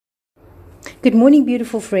Good morning,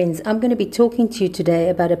 beautiful friends. I'm going to be talking to you today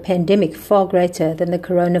about a pandemic far greater than the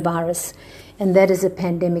coronavirus, and that is a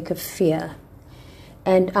pandemic of fear.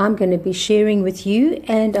 And I'm going to be sharing with you,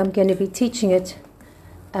 and I'm going to be teaching it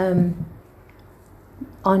on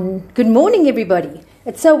Good morning, everybody.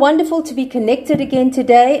 It's so wonderful to be connected again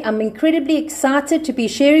today. I'm incredibly excited to be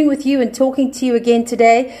sharing with you and talking to you again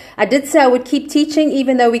today. I did say I would keep teaching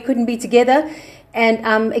even though we couldn't be together. And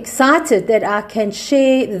I'm excited that I can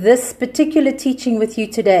share this particular teaching with you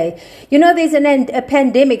today. You know, there's a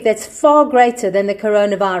pandemic that's far greater than the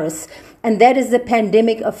coronavirus, and that is the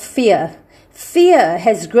pandemic of fear. Fear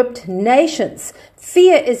has gripped nations.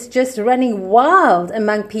 Fear is just running wild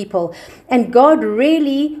among people. And God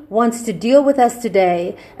really wants to deal with us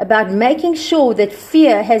today about making sure that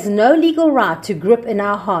fear has no legal right to grip in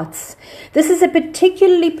our hearts. This is a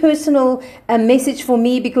particularly personal message for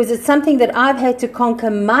me because it's something that I've had to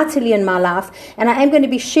conquer mightily in my life. And I am going to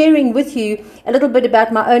be sharing with you a little bit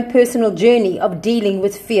about my own personal journey of dealing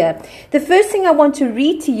with fear. The first thing I want to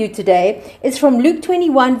read to you today is from Luke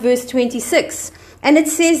 21 verse 26. And it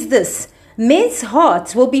says this: men's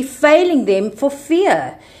hearts will be failing them for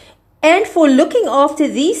fear and for looking after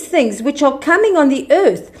these things which are coming on the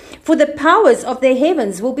earth, for the powers of the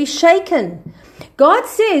heavens will be shaken. God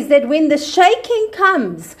says that when the shaking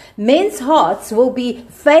comes, men's hearts will be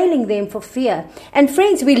failing them for fear. And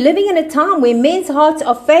friends, we're living in a time where men's hearts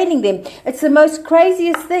are failing them. It's the most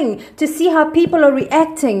craziest thing to see how people are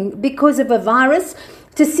reacting because of a virus,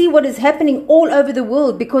 to see what is happening all over the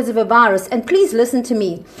world because of a virus. And please listen to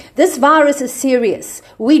me. This virus is serious.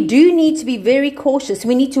 We do need to be very cautious.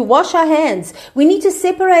 We need to wash our hands. We need to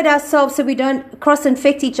separate ourselves so we don't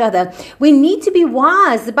cross-infect each other. We need to be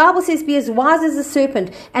wise. The Bible says, be as wise as a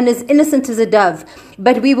serpent and as innocent as a dove.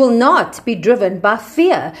 But we will not be driven by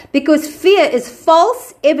fear, because fear is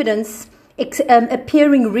false evidence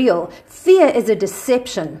appearing real. Fear is a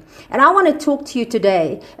deception. And I want to talk to you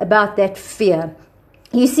today about that fear.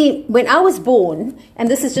 You see, when I was born, and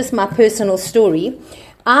this is just my personal story,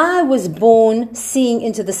 I was born seeing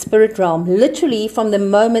into the spirit realm, literally from the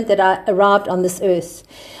moment that I arrived on this earth.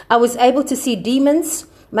 I was able to see demons.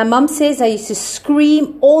 My mom says I used to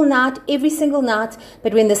scream all night, every single night,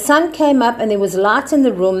 but when the sun came up and there was light in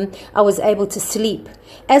the room, I was able to sleep.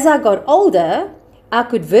 As I got older, I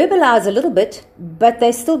could verbalize a little bit, but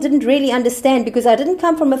they still didn't really understand because I didn't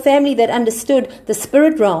come from a family that understood the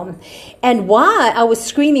spirit realm. And why I was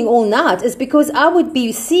screaming all night is because I would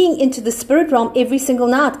be seeing into the spirit realm every single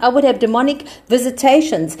night. I would have demonic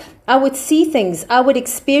visitations. I would see things. I would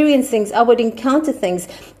experience things. I would encounter things.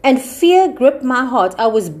 And fear gripped my heart. I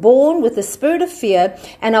was born with the spirit of fear,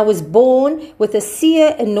 and I was born with a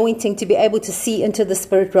seer anointing to be able to see into the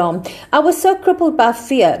spirit realm. I was so crippled by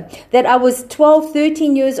fear that I was 12,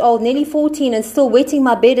 13 years old, nearly 14, and still wetting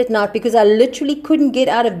my bed at night because I literally couldn't get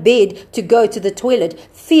out of bed to go to the toilet.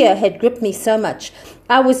 Fear had gripped me so much.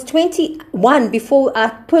 I was 21 before I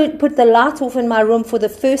put the light off in my room for the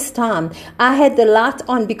first time. I had the light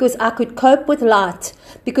on because I could cope with light,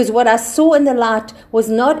 because what I saw in the light was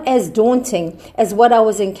not as daunting as what I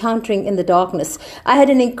was encountering in the darkness. I had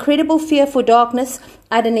an incredible fear for darkness.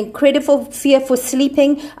 I had an incredible fear for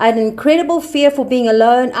sleeping. I had an incredible fear for being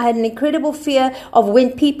alone. I had an incredible fear of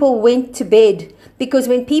when people went to bed, because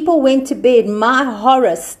when people went to bed, my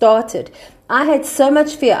horror started. I had so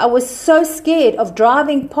much fear. I was so scared of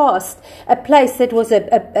driving past a place that was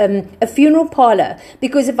a funeral parlor,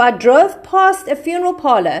 because if I drove past a funeral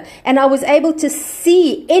parlor and I was able to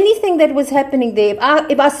see anything that was happening there,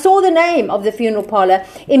 if I saw the name of the funeral parlor,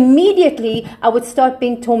 immediately I would start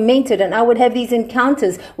being tormented, and I would have these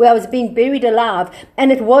encounters where I was being buried alive,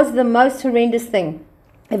 and it was the most horrendous thing.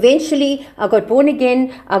 Eventually, I got born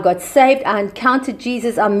again, I got saved, I encountered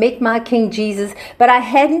Jesus, I met my King Jesus, but I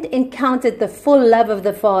hadn't encountered the full love of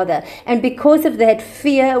the Father. And because of that,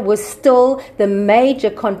 fear was still the major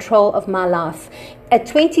control of my life. At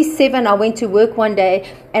 27, I went to work one day,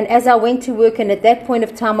 and as I went to work, and at that point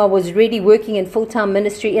of time, I was really working in full-time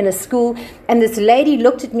ministry in a school, and this lady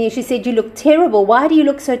looked at me and she said, "You look terrible. Why do you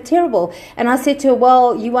look so terrible?" And I said to her,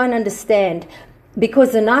 "Well, you won't understand.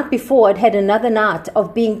 Because the night before, I'd had another night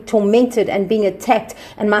of being tormented and being attacked.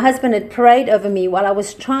 And my husband had prayed over me while I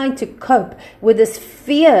was trying to cope with this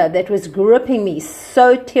fear that was gripping me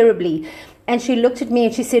so terribly. And she looked at me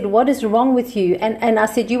and she said, "What is wrong with you?" And I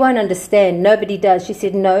said, "You won't understand. Nobody does." She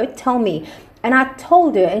said, "No, tell me." And I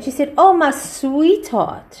told her, and she said, "Oh, my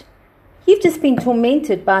sweetheart, you've just been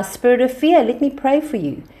tormented by a spirit of fear. Let me pray for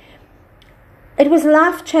you." It was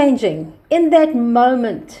life-changing. In that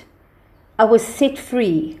moment, I was set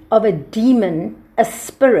free of a demon, a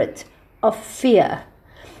spirit of fear.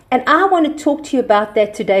 And I want to talk to you about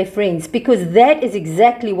that today, friends, because that is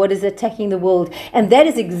exactly what is attacking the world. And that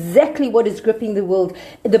is exactly what is gripping the world.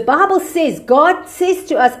 The Bible says, God says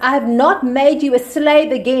to us, I have not made you a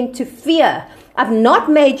slave again to fear. I've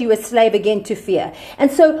not made you a slave again to fear.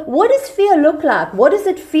 And so what does fear look like? What does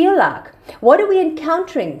it feel like? What are we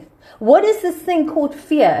encountering? What is this thing called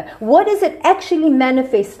fear? What does it actually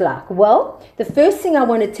manifest like? Well, the first thing I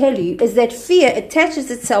want to tell you is that fear attaches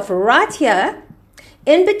itself right here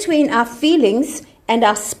in between our feelings and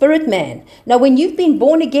our spirit man. Now, when you've been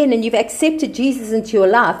born again and you've accepted Jesus into your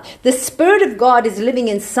life, the Spirit of God is living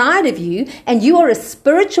inside of you, and you are a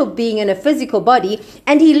spiritual being in a physical body,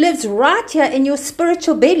 and He lives right here in your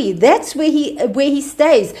spiritual belly. That's where He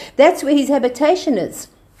stays. That's where His habitation is.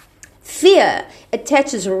 Fear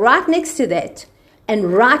attaches right next to that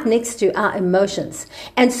and right next to our emotions.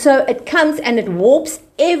 And so it comes and it warps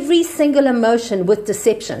every single emotion with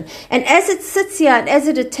deception. And as it sits here and as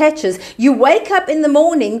it attaches, you wake up in the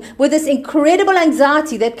morning with this incredible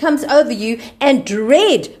anxiety that comes over you, and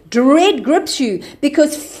dread grips you,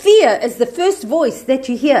 because fear is the first voice that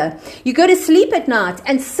you hear. You go to sleep at night,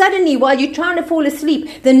 and suddenly while you're trying to fall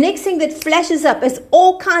asleep, the next thing that flashes up is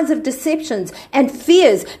all kinds of deceptions and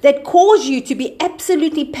fears that cause you to be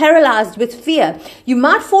absolutely paralyzed with fear. You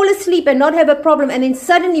might fall asleep and not have a problem, and then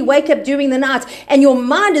suddenly wake up during the night and your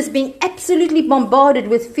mind is being absolutely bombarded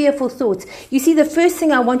with fearful thoughts. You see, the first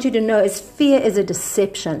thing I want you to know is fear is a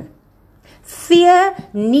deception. Fear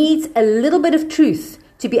needs a little bit of truth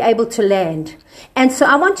to be able to land. And so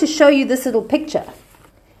I want to show you this little picture.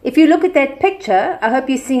 If you look at that picture, I hope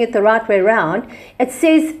you're seeing it the right way around. It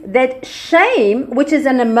says that shame, which is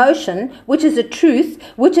an emotion, which is a truth,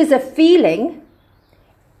 which is a feeling,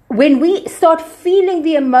 when we start feeling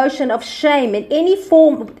the emotion of shame in any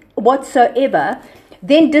form whatsoever,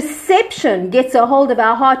 then deception gets a hold of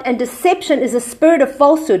our heart, and deception is a spirit of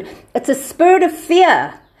falsehood. It's a spirit of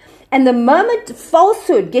fear. And the moment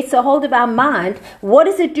falsehood gets a hold of our mind, what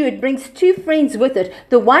does it do? It brings two friends with it.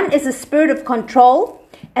 The one is a spirit of control,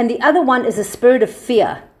 and the other one is a spirit of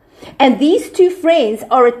fear. And these two friends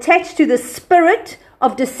are attached to the spirit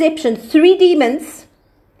of deception, three demons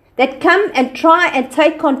that come and try and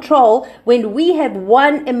take control when we have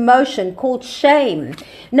one emotion called shame.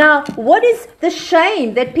 Now, what is the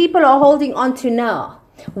shame that people are holding on to now?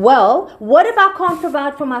 Well, what if I can't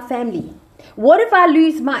provide for my family? What if I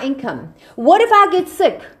lose my income? What if I get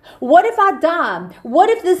sick? What if I die? What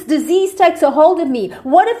if this disease takes a hold of me?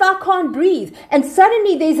 What if I can't breathe? And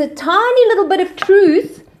suddenly there's a tiny little bit of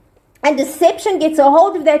truth, and deception gets a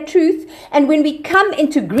hold of that truth. And when we come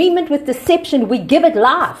into agreement with deception, we give it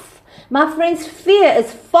life. My friends, fear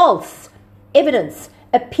is false evidence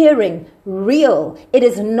appearing real. It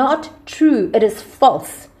is not true. It is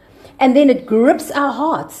false. And then it grips our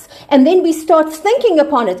hearts. And then we start thinking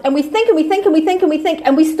upon it. And we think and we think and we think and we think.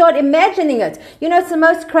 And we start imagining it. You know, it's the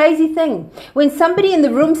most crazy thing. When somebody in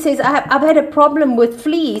the room says, I've had a problem with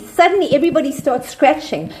fleas, suddenly everybody starts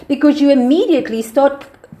scratching, because you immediately start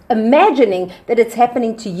imagining that it's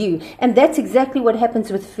happening to you. And that's exactly what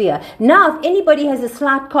happens with fear. Now, if anybody has a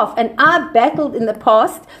slight cough, and I've battled in the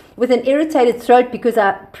past with an irritated throat because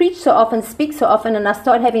I preach so often, speak so often, and I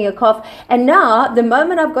start having a cough. And now, the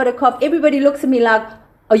moment I've got a cough, everybody looks at me like,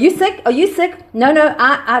 are you sick? Are you sick? No,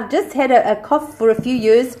 I've just had a cough for a few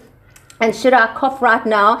years. And should I cough right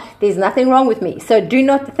now, there's nothing wrong with me. So do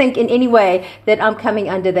not think in any way that I'm coming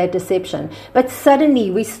under that deception. But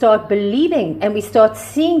suddenly we start believing and we start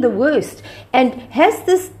seeing the worst. And has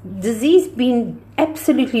this disease been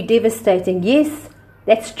absolutely devastating? Yes,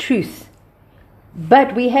 that's truth.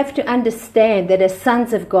 But we have to understand that as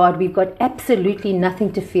sons of God, we've got absolutely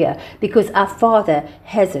nothing to fear, because our Father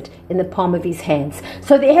has it in the palm of His hands.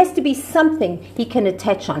 So there has to be something He can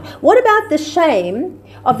attach on. What about the shame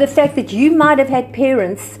of the fact that you might have had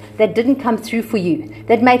parents that didn't come through for you,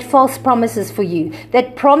 that made false promises for you,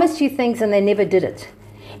 that promised you things and they never did it?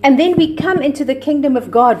 And then we come into the kingdom of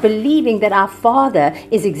God believing that our Father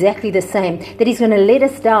is exactly the same, that He's going to let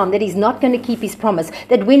us down, that He's not going to keep His promise,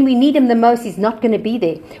 that when we need Him the most, He's not going to be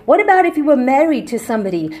there. What about if you were married to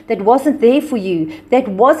somebody that wasn't there for you, that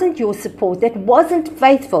wasn't your support, that wasn't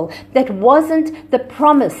faithful, that wasn't the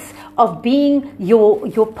promise of being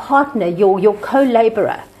your partner, your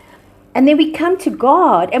co-laborer? And then we come to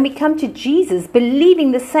God and we come to Jesus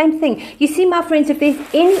believing the same thing. You see, my friends, if there's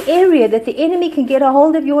any area that the enemy can get a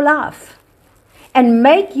hold of your life, and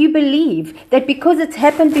make you believe that because it's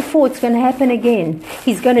happened before, it's going to happen again.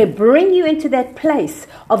 He's going to bring you into that place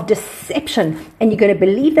of deception, and you're going to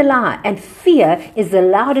believe the lie. And fear is the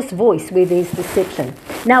loudest voice where there's deception.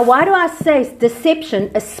 Now, why do I say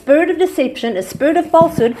deception, a spirit of deception, a spirit of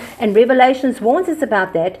falsehood, and Revelations warns us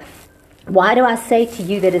about that? Why do I say to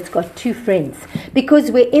you that it's got two friends?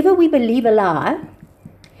 Because wherever we believe a lie,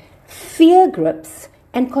 fear grips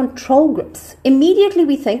and control grips. Immediately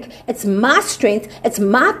we think, it's my strength, it's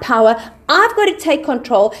my power, I've got to take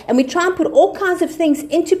control, and we try and put all kinds of things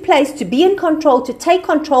into place to be in control, to take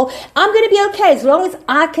control. I'm going to be okay as long as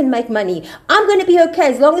I can make money. I'm going to be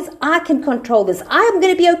okay as long as I can control this. I'm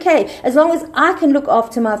going to be okay as long as I can look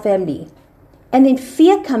after my family. And then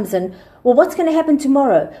fear comes in. Well, what's going to happen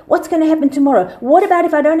tomorrow? What's going to happen tomorrow? What about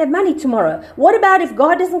if I don't have money tomorrow? What about if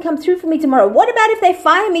God doesn't come through for me tomorrow? What about if they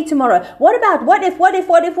fire me tomorrow? What about what if?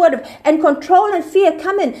 And control and fear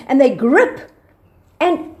come in and they grip.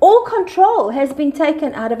 And all control has been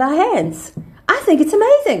taken out of our hands. I think it's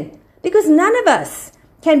amazing because none of us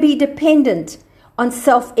can be dependent on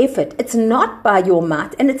self-effort. It's not by your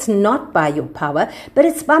might and it's not by your power, but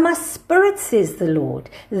it's by my spirit, says the Lord.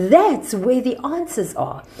 That's where the answers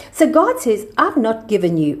are. So God says, I've not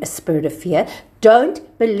given you a spirit of fear.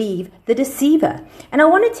 Don't believe the deceiver. And I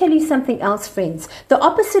want to tell you something else, friends. The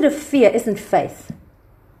opposite of fear isn't faith.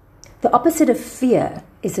 The opposite of fear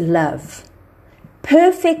is love.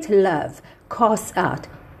 Perfect love casts out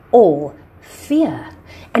all fear.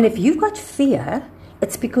 And if you've got fear,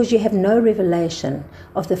 it's because you have no revelation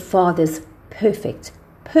of the Father's perfect,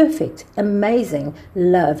 amazing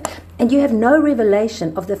love. And you have no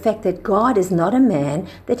revelation of the fact that God is not a man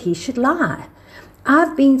that he should lie.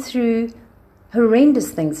 I've been through horrendous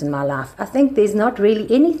things in my life. I think there's not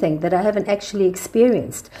really anything that I haven't actually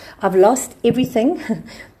experienced. I've lost everything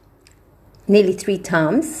nearly 3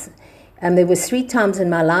 times. There was 3 times in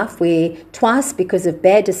my life where twice because of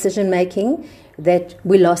bad decision making that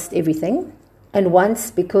we lost everything. And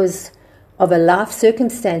once, because of a life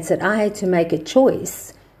circumstance that I had to make a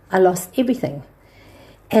choice, I lost everything.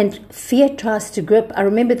 And fear tries to grip. I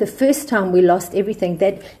remember the first time we lost everything,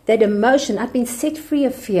 that emotion, I'd been set free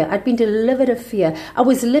of fear. I'd been delivered of fear. I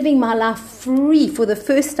was living my life free for the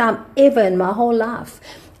first time ever in my whole life.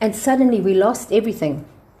 And suddenly we lost everything.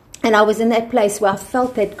 And I was in that place where I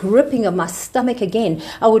felt that gripping of my stomach again.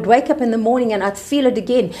 I would wake up in the morning and I'd feel it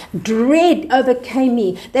again. Dread overcame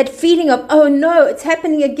me. That feeling of, oh no, it's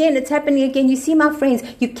happening again, it's happening again. You see, my friends,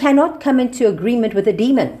 you cannot come into agreement with a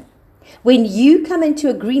demon. When you come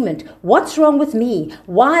into agreement, what's wrong with me?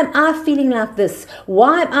 Why am I feeling like this?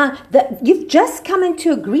 You've just come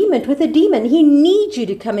into agreement with a demon. He needs you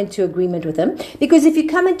to come into agreement with him, because if you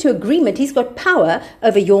come into agreement, he's got power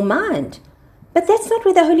over your mind. But that's not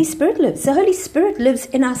where the Holy Spirit lives. The Holy Spirit lives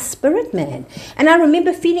in our spirit, man. And I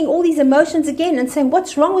remember feeling all these emotions again and saying,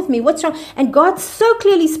 what's wrong with me? What's wrong? And God so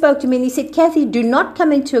clearly spoke to me and he said, Kathy, do not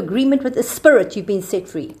come into agreement with the spirit. You've been set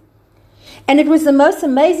free. And it was the most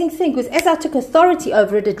amazing thing, because as I took authority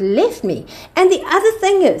over it, it left me. And the other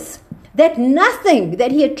thing is that nothing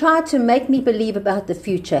that he had tried to make me believe about the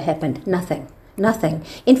future happened. Nothing.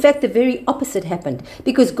 In fact, the very opposite happened,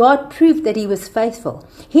 because God proved that he was faithful.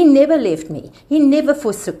 He never left me. He never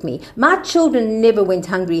forsook me. My children never went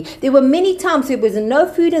hungry. There were many times there was no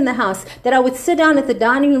food in the house that I would sit down at the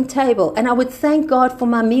dining room table and I would thank God for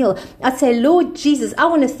my meal. I'd say, Lord Jesus, I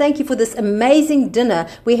want to thank you for this amazing dinner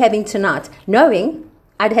we're having tonight, knowing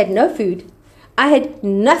I'd had no food. I had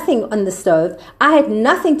nothing on the stove. I had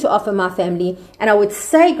nothing to offer my family. And I would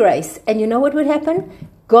say grace. And you know what would happen?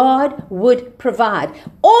 God would provide.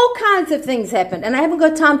 All kinds of things happened. And I haven't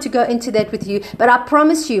got time to go into that with you. But I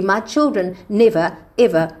promise you, my children never,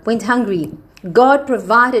 ever went hungry. God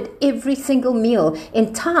provided every single meal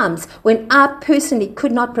in times when I personally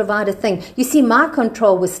could not provide a thing. You see, my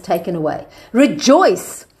control was taken away.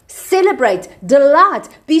 Rejoice, celebrate, delight,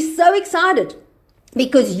 be so excited,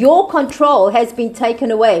 because your control has been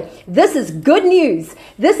taken away. This is good news.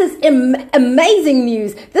 This is amazing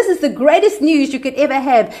news. This is the greatest news you could ever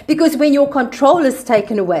have, because when your control is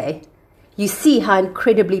taken away, you see how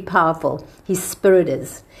incredibly powerful his spirit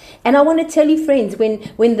is. And I want to tell you, friends,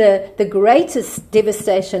 when the greatest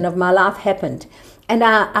devastation of my life happened, and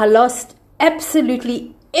I lost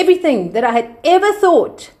absolutely everything that I had ever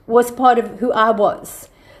thought was part of who I was,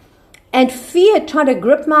 and fear tried to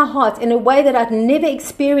grip my heart in a way that I'd never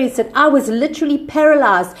experienced it. I was literally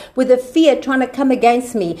paralyzed with the fear trying to come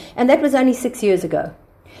against me. And that was only 6 years ago.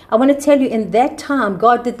 I want to tell you, in that time,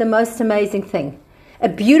 God did the most amazing thing. A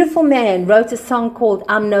beautiful man wrote a song called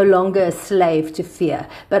I'm No Longer a Slave to Fear,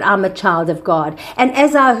 but I'm a Child of God. And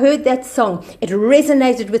as I heard that song, it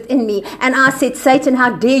resonated within me. And I said, Satan,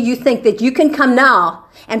 how dare you think that you can come now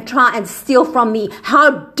and try and steal from me? How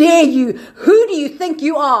dare you? Who do you think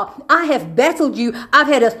you are? I have battled you. I've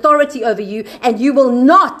had authority over you, and you will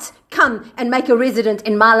not come and make a resident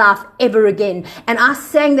in my life ever again. And I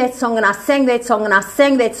sang that song, and I sang that song, and I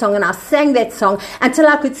sang that song, and I sang that song until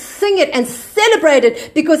I could sing it and celebrate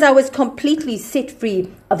it, because I was completely set free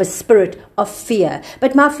of a spirit of fear.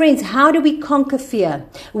 But my friends, how do we conquer fear?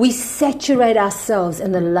 We saturate ourselves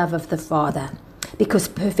in the love of the Father, because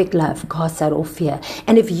perfect love casts out all fear.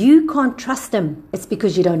 And if you can't trust him, it's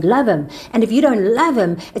because you don't love him. And if you don't love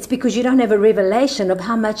him, it's because you don't have a revelation of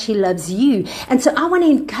how much he loves you. And so I want to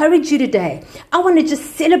encourage you today. I want to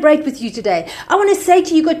just celebrate with you today. I want to say to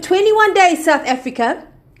you, you've got 21 days, South Africa,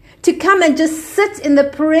 to come and just sit in the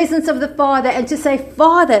presence of the Father and to say,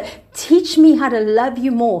 Father, teach me how to love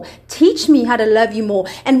you more. Teach me how to love you more.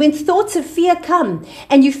 And when thoughts of fear come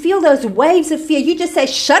and you feel those waves of fear, you just say,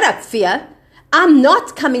 shut up, fear. I'm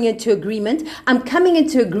not coming into agreement. I'm coming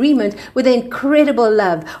into agreement with the incredible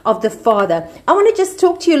love of the Father. I want to just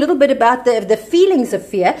talk to you a little bit about the feelings of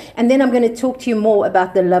fear, and then I'm going to talk to you more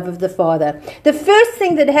about the love of the Father. The first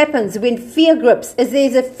thing that happens when fear grips is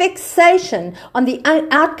there's a fixation on the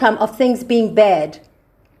outcome of things being bad.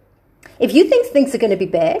 If you think things are going to be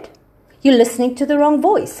bad, you're listening to the wrong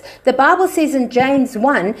voice. The Bible says in James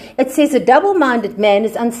 1, it says a double-minded man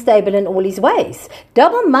is unstable in all his ways.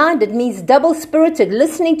 Double-minded means double-spirited,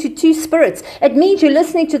 listening to two spirits. It means you're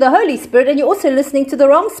listening to the Holy Spirit and you're also listening to the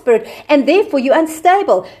wrong spirit, and therefore you're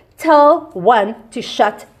unstable. Tell one to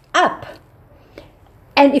shut up.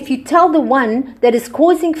 And if you tell the one that is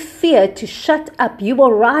causing fear to shut up, you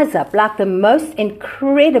will rise up like the most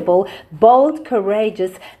incredible, bold,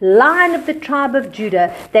 courageous lion of the tribe of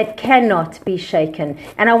Judah that cannot be shaken.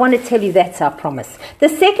 And I want to tell you that's our promise. The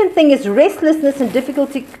second thing is restlessness and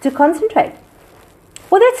difficulty to concentrate.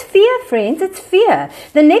 Well, that's fear, friends. It's fear.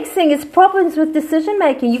 The next thing is problems with decision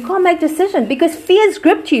making. You can't make decisions because fear's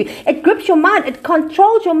gripped you. It grips your mind. It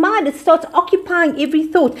controls your mind. It starts occupying every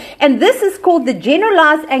thought. And this is called the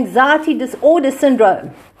generalized anxiety disorder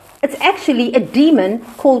syndrome. It's actually a demon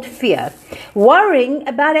called fear. Worrying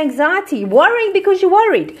about anxiety. Worrying because you're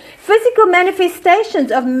worried. Physical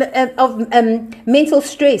manifestations of mental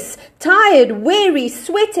stress. Tired, weary,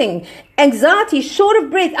 sweating, anxiety, short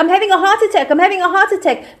of breath. I'm having a heart attack. I'm having a heart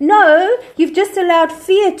attack. No, you've just allowed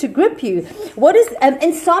fear to grip you. What is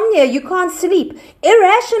insomnia? You can't sleep.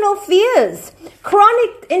 Irrational fears.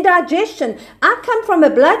 Chronic indigestion. I come from a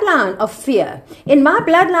bloodline of fear. In my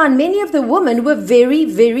bloodline, many of the women were very,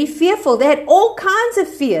 very fearful. They had all kinds of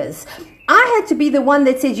fears. I had to be the one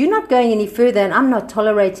that said, you're not going any further and I'm not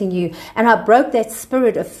tolerating you. And I broke that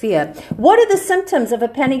spirit of fear. What are the symptoms of a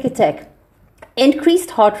panic attack?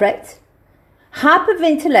 Increased heart rate,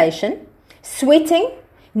 hyperventilation, sweating,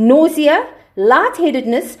 nausea,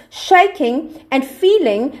 lightheadedness, shaking, and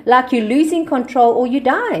feeling like you're losing control or you're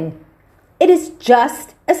dying. It is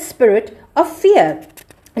just a spirit of fear.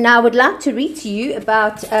 Now, I would like to read to you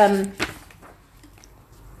about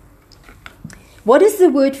what does the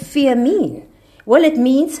word fear mean? Well, it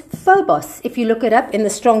means phobos, if you look it up in the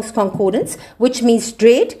Strong's Concordance, which means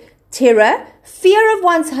dread, terror, fear of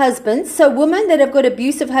one's husband. So women that have got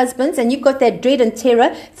abusive husbands and you've got that dread and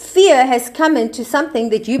terror, fear has come into something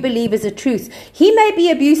that you believe is a truth. He may be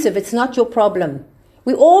abusive. It's not your problem.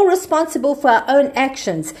 We're all responsible for our own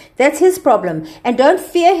actions. That's his problem. And don't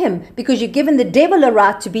fear him because you've given the devil a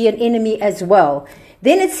right to be an enemy as well.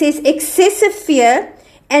 Then it says excessive fear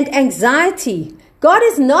and anxiety. God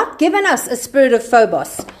has not given us a spirit of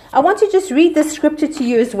phobos. I want to just read this scripture to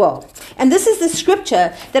you as well. And this is the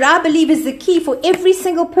scripture that I believe is the key for every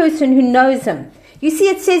single person who knows him. You see,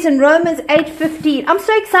 it says in Romans 8:15. I'm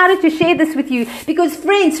so excited to share this with you because,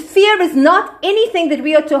 friends, fear is not anything that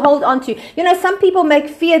we are to hold on to. You know, some people make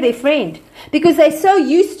fear their friend because they're so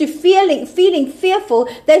used to feeling fearful.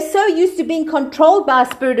 They're so used to being controlled by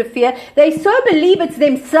a spirit of fear. They so believe it's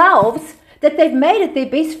themselves that they've made it their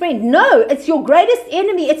best friend. No, it's your greatest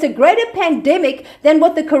enemy. It's a greater pandemic than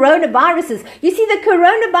what the coronavirus is. You see, the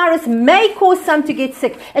coronavirus may cause some to get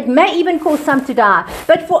sick. It may even cause some to die.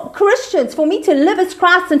 But for Christians, for me to live as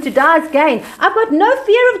Christ and to die as gain, I've got no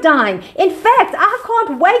fear of dying. In fact, I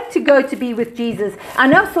can't wait to go to be with Jesus. I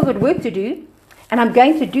know I've still got work to do. And I'm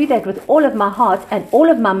going to do that with all of my heart and all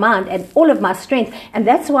of my mind and all of my strength. And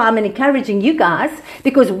that's why I'm encouraging you guys,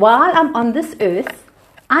 because while I'm on this earth,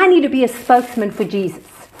 I need to be a spokesman for Jesus.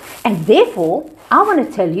 And therefore, I want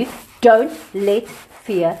to tell you, don't let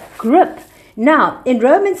fear grip. Now, in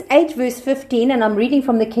Romans 8 verse 15, and I'm reading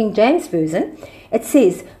from the King James Version, it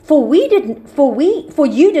says, For you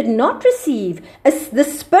did not receive the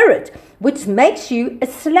Spirit which makes you a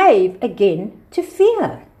slave again to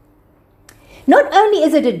fear. Not only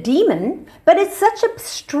is it a demon, but it's such a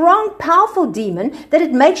strong, powerful demon that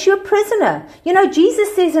it makes you a prisoner. You know,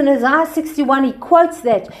 Jesus says in Isaiah 61, he quotes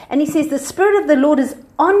that, and he says, the Spirit of the Lord is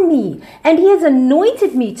on me, and he has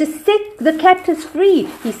anointed me to set the captives free.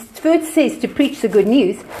 He first says to preach the good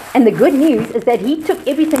news, and the good news is that he took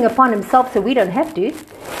everything upon himself so we don't have to.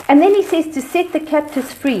 And then he says to set the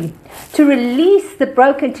captives free, to release the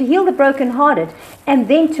broken, to heal the brokenhearted, and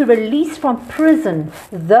then to release from prison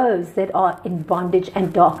those that are in bondage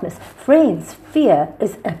and darkness. Friends, fear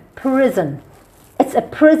is a prison. It's a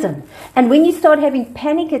prison. And when you start having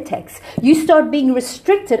panic attacks, you start being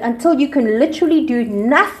restricted until you can literally do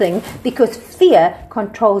nothing because fear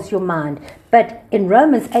controls your mind. But in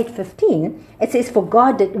Romans 8:15, it says, For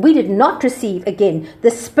God we did not receive again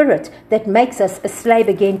the spirit that makes us a slave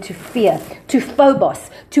again to fear, to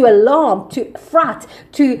phobos, to alarm, to fright,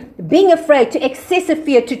 to being afraid, to excessive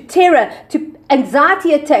fear, to terror, to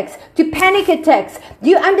anxiety attacks, to panic attacks. Do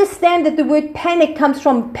you understand that the word panic comes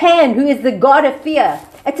from Pan, who is the god of fear?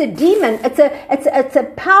 It's a demon. It's a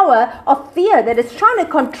power of fear that is trying to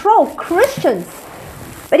control Christians.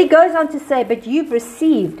 But he goes on to say, but you've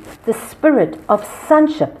received the spirit of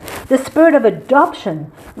sonship, the spirit of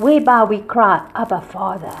adoption, whereby we cry, Abba,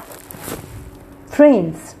 Father.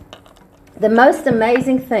 Friends, the most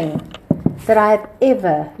amazing thing that I have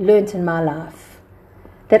ever learned in my life,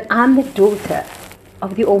 that I'm the daughter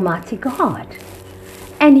of the Almighty God.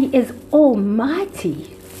 And he is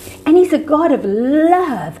almighty. And he's a God of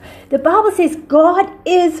love. The Bible says God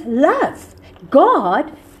is love.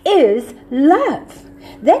 God is love.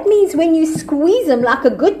 That means when you squeeze him like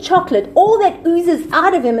a good chocolate, all that oozes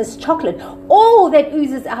out of him is chocolate. All that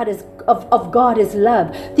oozes out of God is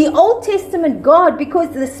love. The Old Testament God,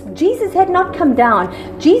 because Jesus had not come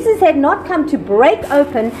down. Jesus had not come to break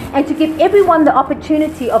open and to give everyone the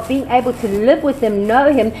opportunity of being able to live with him,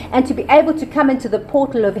 know him, and to be able to come into the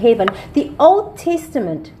portal of heaven. The Old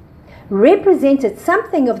Testament represented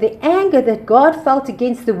something of the anger that God felt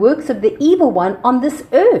against the works of the evil one on this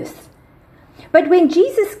earth. But when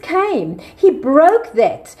Jesus came, he broke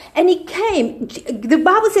that. And he came. The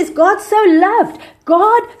Bible says God so loved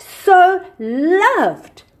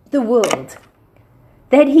the world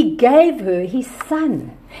that he gave her his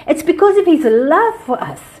son. It's because of his love for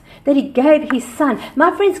us that he gave his son.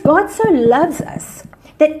 My friends, God so loves us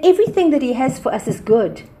that everything that he has for us is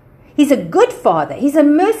good. He's a good father. He's a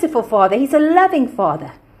merciful father. He's a loving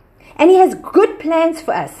father. And he has good plans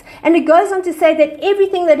for us. And it goes on to say that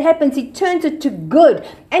everything that happens, he turns it to good.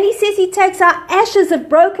 And he says he takes our ashes of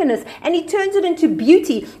brokenness and he turns it into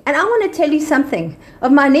beauty. And I want to tell you something.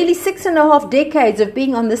 Of my nearly 6.5 decades of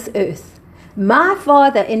being on this earth, my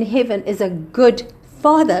Father in heaven is a good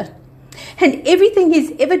Father. And everything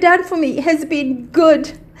he's ever done for me has been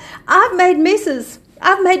good. I've made messes.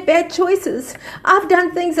 I've made bad choices. I've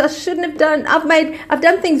done things I shouldn't have done. I've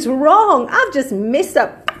done things wrong. I've just messed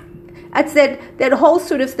up. It's that whole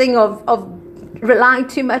sort of thing of relying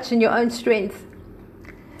too much on your own strength.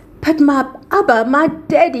 But my Abba, my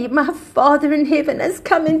daddy, my Father in heaven has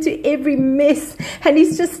come into every mess and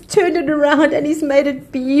he's just turned it around and he's made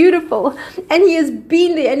it beautiful. And he has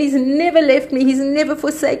been there and he's never left me. He's never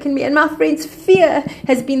forsaken me. And my friends, fear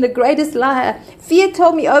has been the greatest liar. Fear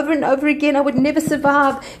told me over and over again I would never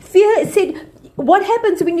survive. Fear said, what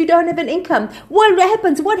happens when you don't have an income? What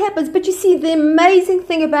happens? But you see, the amazing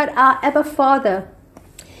thing about our Abba Father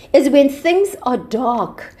is when things are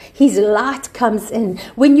dark, his light comes in.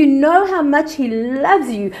 When you know how much he loves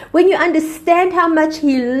you, when you understand how much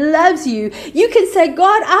he loves you, you can say,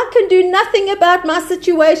 God, I can do nothing about my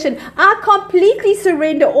situation. I completely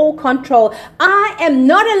surrender all control. I am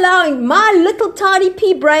not allowing my little tiny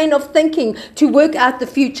pea brain of thinking to work out the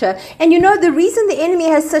future. And you know, the reason the enemy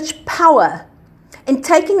has such power in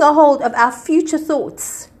taking a hold of our future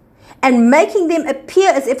thoughts and making them appear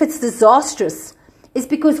as if it's disastrous is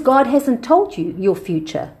because God hasn't told you your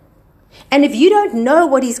future. And if you don't know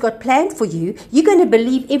what he's got planned for you, you're going to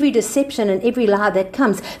believe every deception and every lie that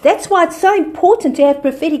comes. That's why it's so important to have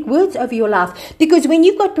prophetic words over your life. Because when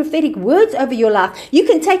you've got prophetic words over your life, you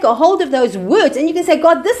can take a hold of those words and you can say,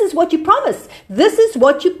 God, this is what you promised. This is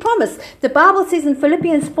what you promised. The Bible says in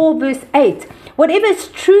Philippians 4 verse 8, whatever is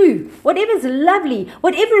true, whatever is lovely,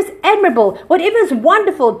 whatever is admirable, whatever is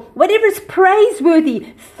wonderful, whatever is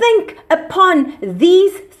praiseworthy, think upon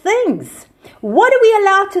these things. What are we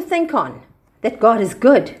allowed to think on? That God is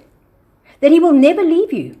good. that He will never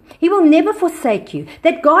leave you. He will never forsake you.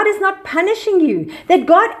 That God is not punishing you. That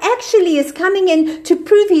God actually is coming in to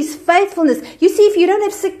prove His faithfulness. You see, if you don't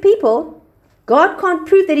have sick people, God can't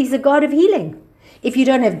prove that He's a God of healing. If you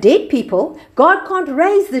don't have dead people, God can't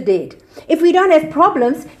raise the dead. If we don't have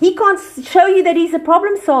problems, He can't show you that He's a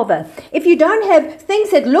problem solver. If you don't have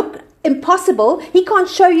things that look impossible, He can't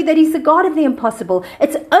show you that He's the God of the impossible.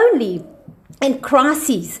 It's only in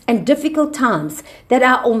crises and difficult times that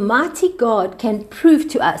our Almighty God can prove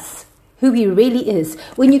to us who He really is.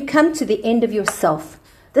 When you come to the end of yourself,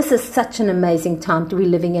 this is such an amazing time to be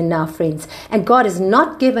living in now, friends. And God has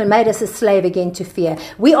not made us a slave again to fear.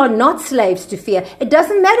 We are not slaves to fear. It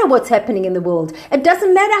doesn't matter what's happening in the world. It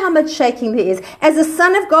doesn't matter how much shaking there is. As a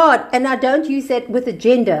son of God, and I don't use that with a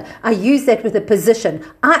gender, I use that with a position.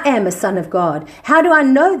 I am a son of God. How do I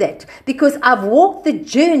know that? Because I've walked the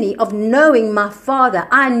journey of knowing my Father.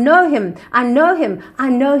 I know Him. I know Him. I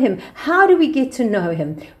know Him. How do we get to know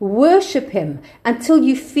Him? Worship Him until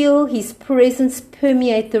you feel His presence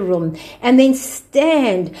permeate the room, and then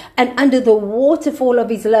stand and under the waterfall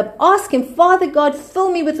of His love, ask Him, Father God,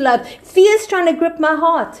 fill me with love. Fear's trying to grip my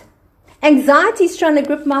heart. Anxiety's trying to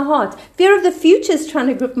grip my heart. Fear of the future is trying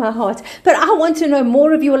to grip my heart. But I want to know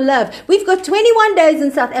more of your love. We've got 21 days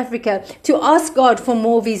in South Africa to ask God for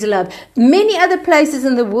more of His love. Many other places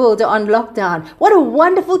in the world are on lockdown. What a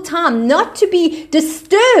wonderful time not to be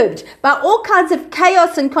disturbed by all kinds of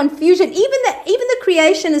chaos and confusion. Even the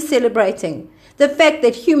creation is celebrating the fact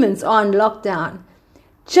that humans are on lockdown.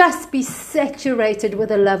 Just be saturated with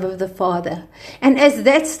the love of the Father. And as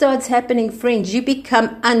that starts happening, friends, you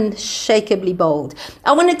become unshakably bold.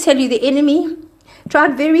 I want to tell you, the enemy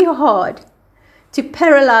tried very hard to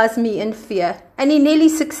paralyze me in fear, and he nearly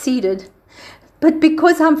succeeded. But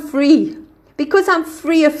because I'm free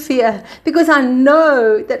of fear, because I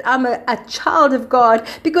know that I'm a child of God,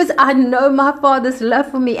 because I know my Father's love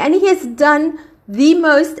for me, and He has done the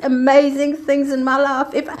most amazing things in my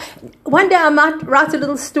life. One day I might write a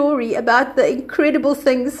little story about the incredible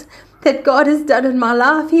things that God has done in my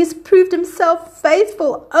life. He has proved Himself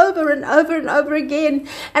faithful over and over and over again.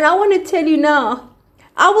 And I want to tell you now,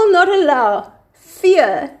 I will not allow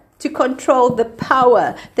fear to control the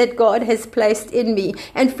power that God has placed in me.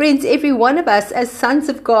 And friends, every one of us as sons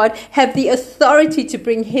of God have the authority to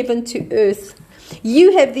bring heaven to earth.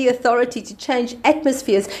 You have the authority to change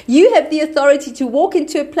atmospheres. You have the authority to walk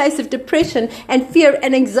into a place of depression and fear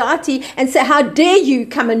and anxiety and say, how dare you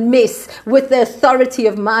come and mess with the authority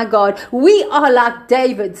of my God? We are like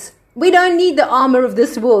David's. We don't need the armor of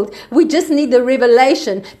this world. We just need the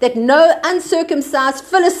revelation that no uncircumcised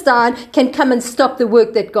Philistine can come and stop the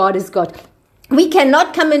work that God has got. We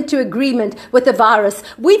cannot come into agreement with the virus.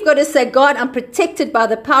 We've got to say, God, I'm protected by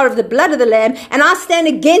the power of the blood of the Lamb, and I stand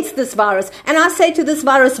against this virus. And I say to this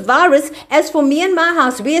virus, as for me and my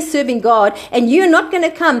house, we are serving God, and you're not going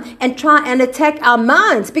to come and try and attack our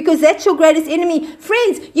minds, because that's your greatest enemy.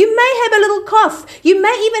 Friends, you may have a little cough. You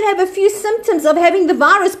may even have a few symptoms of having the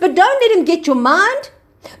virus, but don't let him get your mind.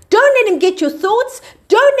 Don't let him get your thoughts.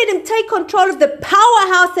 Don't let him take control of the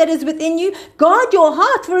powerhouse that is within you. Guard your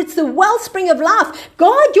heart, for it's the wellspring of life.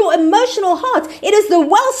 Guard your emotional heart. It is the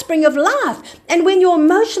wellspring of life. And when your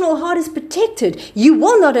emotional heart is protected, you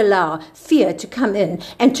will not allow fear to come in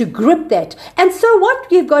and to grip that. And so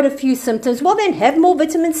what? You've got a few symptoms. Well, then have more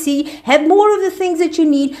vitamin C. Have more of the things that you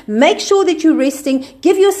need. Make sure that you're resting.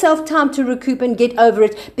 Give yourself time to recoup and get over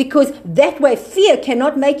it, because that way fear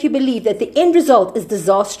cannot make you believe that the end result is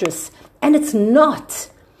disastrous. And it's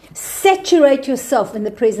not. Saturate yourself in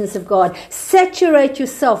the presence of God. Saturate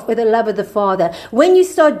yourself with the love of the Father. When you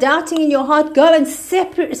start doubting in your heart, go and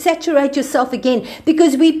saturate yourself again,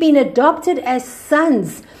 because we've been adopted as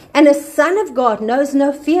sons. And a son of God knows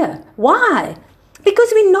no fear. Why?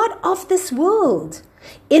 Because we're not of this world.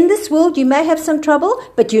 In this world, you may have some trouble,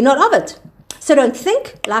 but you're not of it. So don't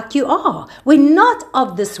think like you are. We're not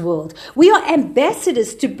of this world. We are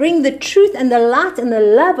ambassadors to bring the truth and the light and the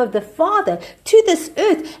love of the Father to this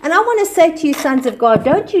earth. And I want to say to you, sons of God,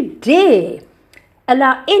 don't you dare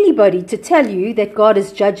allow anybody to tell you that God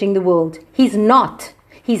is judging the world. He's not.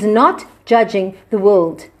 He's not judging the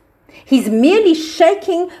world. He's merely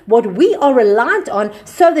shaking what we are reliant on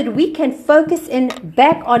so that we can focus in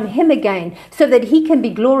back on Him again, so that He can be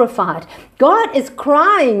glorified. God is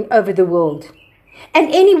crying over the world. And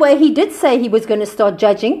anyway, He did say He was going to start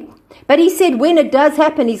judging, but He said when it does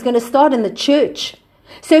happen, He's going to start in the church.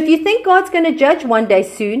 So if you think God's going to judge one day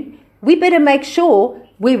soon, we better make sure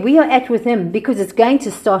where we are at with Him, because it's going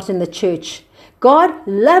to start in the church. God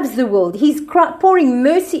loves the world. He's pouring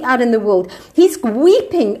mercy out in the world. He's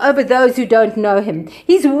weeping over those who don't know him.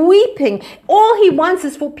 He's weeping. All he wants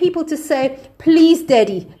is for people to say, please,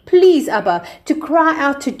 Daddy, please, Abba, to cry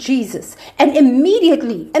out to Jesus. And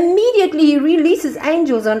immediately he releases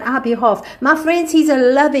angels on our behalf. My friends, he's a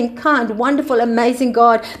loving, kind, wonderful, amazing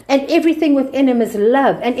God. And everything within him is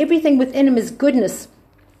love. And everything within him is goodness.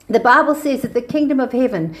 The Bible says that the kingdom of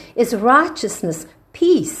heaven is righteousness,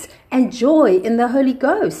 peace, and joy in the Holy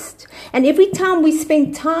Ghost. And every time we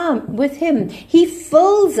spend time with him, he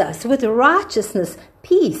fills us with righteousness,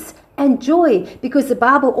 peace, and joy, because the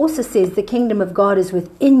Bible also says the kingdom of God is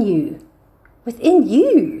within you. Within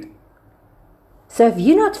you. So if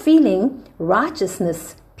you're not feeling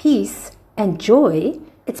righteousness, peace, and joy,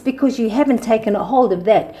 it's because you haven't taken a hold of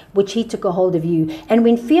that which he took a hold of you. And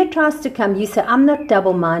when fear tries to come, you say, I'm not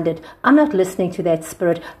double-minded. I'm not listening to that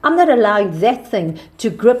spirit. I'm not allowing that thing to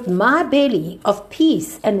grip my belly of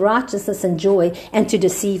peace and righteousness and joy and to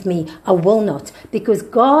deceive me. I will not. Because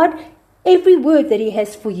God, every word that he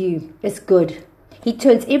has for you is good. He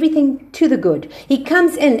turns everything to the good. He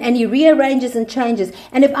comes in and he rearranges and changes.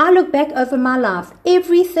 And if I look back over my life,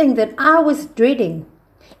 everything that I was dreading,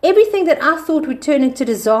 everything that I thought would turn into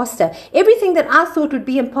disaster, everything that I thought would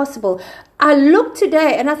be impossible, I look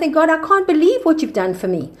today and I think, God, I can't believe what you've done for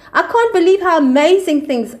me. I can't believe how amazing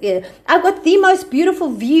things are. I've got the most beautiful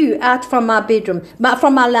view out from my bedroom,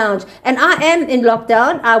 from my lounge. And I am in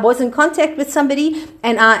lockdown. I was in contact with somebody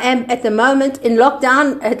and I am at the moment in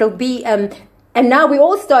lockdown. It'll be and now we're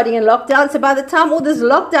all starting in lockdown. So by the time all this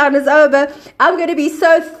lockdown is over, I'm going to be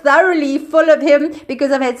so thoroughly full of him because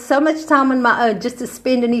I've had so much time on my own just to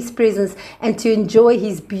spend in his presence and to enjoy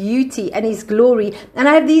his beauty and his glory. And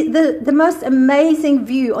I have the most amazing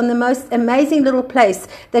view on the most amazing little place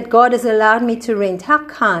that God has allowed me to rent. How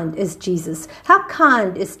kind is Jesus? How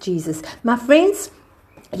kind is Jesus? My friends,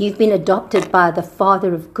 you've been adopted by the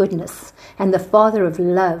Father of goodness and the Father of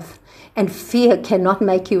love. And fear cannot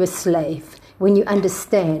make you a slave when you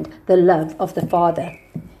understand the love of the Father.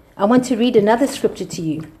 I want to read another scripture to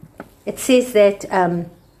you. It says that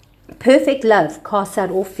perfect love casts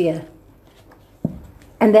out all fear.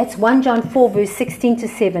 And that's 1 John 4 verse 16 to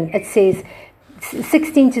 7. It says,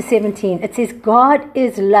 16 to 17. It says, God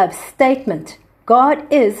is love. Statement. God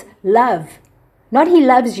is love. Not he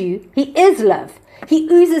loves you. He is love. He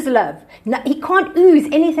oozes love. No, he can't ooze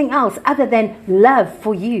anything else other than love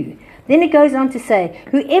for you. Then it goes on to say,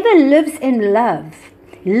 whoever lives in love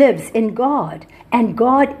lives in God and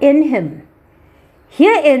God in him.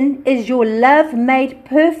 Herein is your love made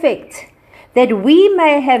perfect, that we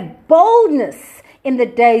may have boldness in the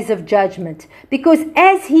days of judgment. Because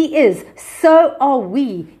as he is, so are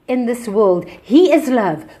we in this world. He is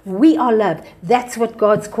love. We are love. That's what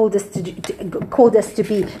God's called us to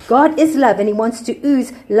be. God is love, and he wants to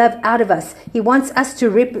ooze love out of us. He wants us to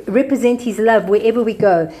represent his love wherever we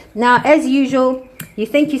go. Now, as usual, you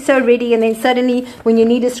think you're so ready, and then suddenly when you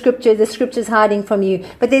need a scripture, the scripture's hiding from you.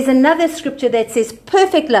 But there's another scripture that says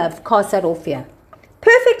perfect love casts out all fear.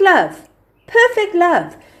 Perfect love. Perfect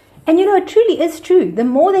love. And you know, it truly is true. The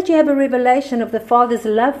more that you have a revelation of the Father's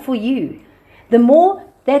love for you, the more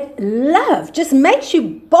that love just makes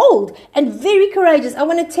you bold and very courageous. I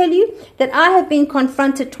want to tell you that I have been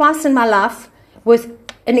confronted twice in my life with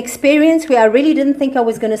an experience where I really didn't think I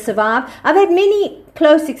was going to survive. I've had many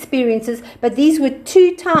close experiences, but these were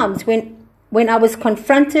 2 times when I was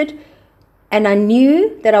confronted and I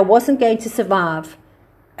knew that I wasn't going to survive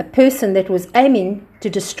a person that was aiming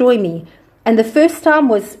to destroy me. And the first time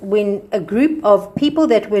was when a group of people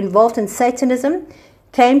that were involved in Satanism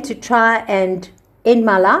came to try and end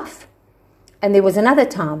my life. And there was another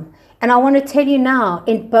time. And I want to tell you now,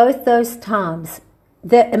 in both those times,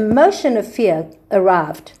 the emotion of fear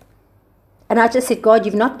arrived. And I just said, God,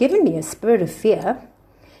 you've not given me a spirit of fear.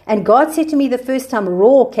 And God said to me the first time,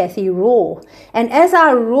 roar, Kathy, roar. And as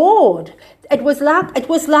I roared, it was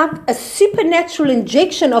like a supernatural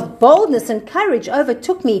injection of boldness and courage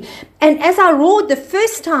overtook me. And as I roared the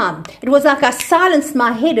first time, it was like I silenced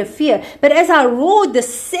my head of fear. But as I roared the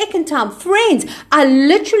second time, friends, I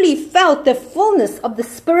literally felt the fullness of the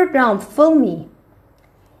spirit realm fill me.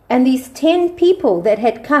 And these 10 people that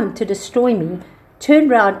had come to destroy me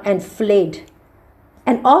turned around and fled.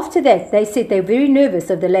 And after that, they said they're very nervous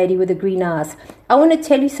of the lady with the green eyes. I want to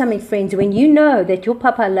tell you something, friends. When you know that your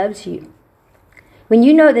Papa loves you, when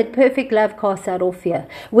you know that perfect love casts out all fear,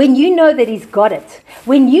 when you know that he's got it,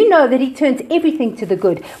 when you know that he turns everything to the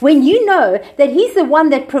good, when you know that he's the one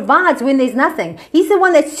that provides when there's nothing, he's the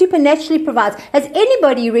one that supernaturally provides. Has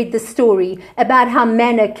anybody read the story about how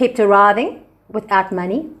manna kept arriving without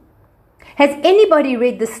money? Has anybody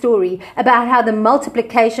read the story about how the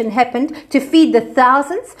multiplication happened to feed the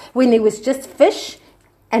thousands when there was just fish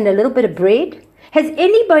and a little bit of bread? Has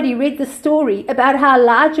anybody read the story about how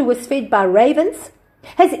Elijah was fed by ravens?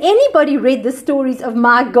 Has anybody read the stories of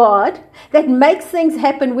my God that makes things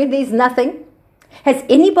happen when there's nothing? Has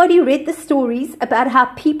anybody read the stories about how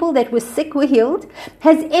people that were sick were healed?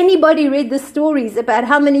 Has anybody read the stories about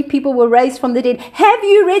how many people were raised from the dead? Have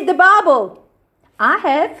you read the Bible? I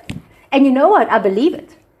have. And you know what? I believe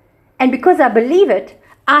it. And because I believe it,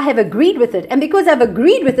 I have agreed with it. And because I've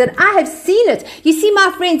agreed with it, I have seen it. You see,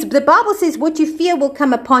 my friends, the Bible says what you fear will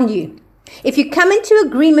come upon you. If you come into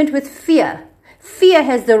agreement with fear, fear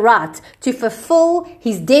has the right to fulfill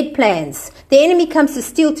his dead plans. The enemy comes to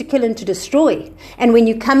steal, to kill, and to destroy. And when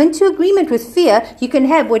you come into agreement with fear, you can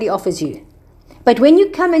have what he offers you. But when you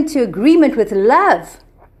come into agreement with love,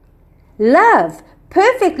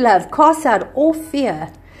 perfect love casts out all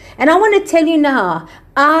fear. And I want to tell you now,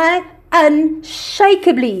 I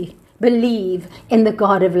unshakably believe in the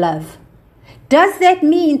God of love. Does that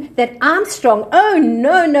mean that I'm strong? Oh,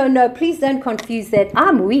 no. Please don't confuse that.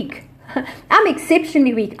 I'm weak. I'm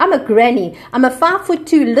exceptionally weak. I'm a granny. I'm a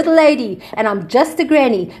 5'2" little lady, and I'm just a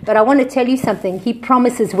granny. But I want to tell you something. He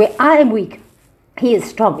promises where I am weak, he is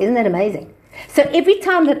strong. Isn't that amazing? So every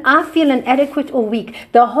time that I feel inadequate or weak,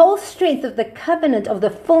 the whole strength of the covenant of the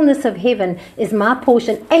fullness of heaven is my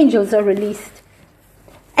portion. Angels are released.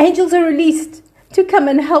 Angels are released to come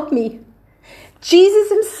and help me. Jesus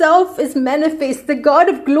himself is manifest. The God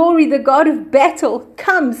of glory, the God of battle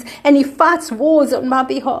comes and he fights wars on my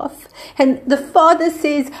behalf. And the Father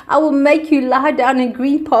says, I will make you lie down in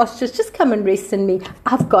green pastures. Just come and rest in me.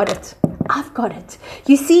 I've got it. I've got it.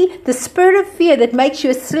 You see, the spirit of fear that makes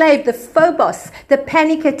you a slave, the phobos, the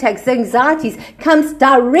panic attacks, the anxieties, comes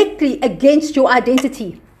directly against your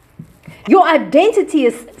identity. Your identity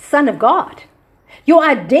is Son of God. Your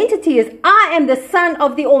identity is, I am the Son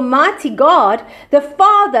of the Almighty God, the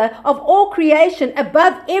Father of all creation,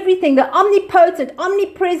 above everything, the omnipotent,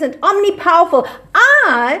 omnipresent, omnipowerful.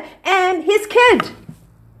 I am his kid.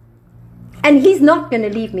 And he's not going to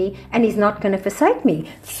leave me, and he's not going to forsake me.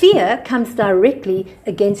 Fear comes directly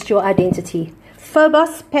against your identity.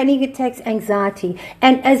 Phobos, panic attacks, anxiety.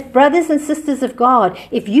 And as brothers and sisters of God,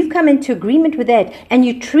 if you've come into agreement with that and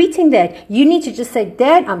you're treating that, you need to just say,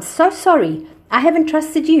 Dad, I'm so sorry. I haven't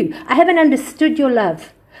trusted you. I haven't understood your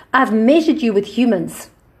love. I've measured you with humans.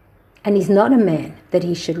 And he's not a man that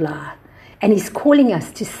he should lie. And he's calling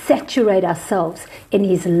us to saturate ourselves in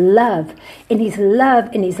his love, in his love,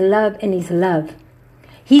 in his love, in his love.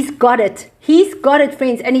 He's got it. He's got it,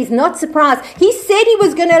 friends. And he's not surprised. He said he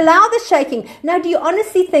was going to allow the shaking. Now, do you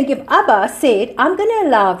honestly think if Abba said, I'm going to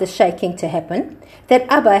allow the shaking to happen, that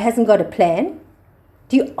Abba hasn't got a plan?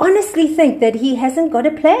 Do you honestly think that he hasn't got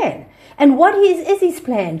a plan? And what is his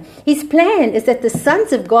plan? His plan is that the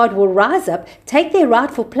sons of God will rise up, take their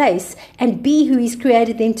rightful place, and be who he's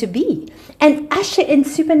created them to be. And usher in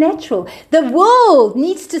supernatural. The world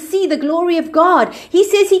needs to see the glory of God. He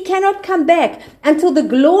says he cannot come back until the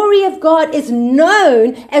glory of God is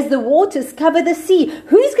known as the waters cover the sea.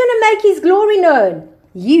 Who's going to make his glory known?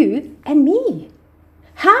 You and me.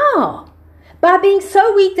 How? By being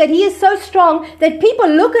so weak that he is so strong that people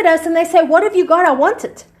look at us and they say, what have you got? I want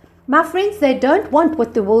it. My friends, they don't want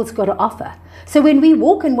what the world's got to offer. So when we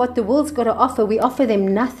walk in what the world's got to offer, we offer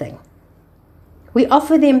them nothing. We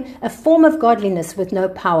offer them a form of godliness with no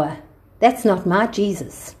power. That's not my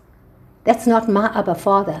Jesus. That's not my Abba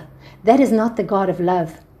Father. That is not the God of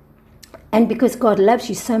love. And because God loves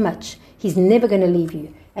you so much, he's never going to leave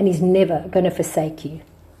you and he's never going to forsake you.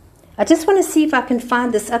 I just want to see if I can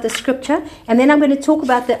find this other scripture, and then I'm going to talk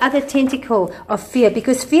about the other tentacle of fear,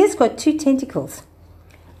 because fear's got two tentacles.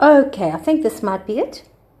 Okay, I think this might be it.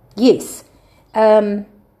 Yes.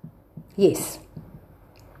 Yes.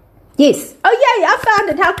 Oh, yay, I found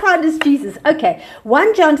it. How kind is Jesus? Okay,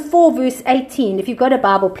 1 John 4 verse 18. If you've got a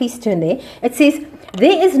Bible, please turn there. It says,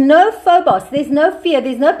 there is no phobos, there's no fear,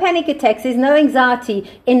 there's no panic attacks, there's no anxiety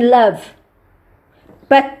in love.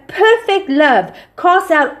 But perfect love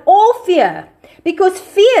casts out all fear. Because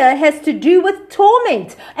fear has to do with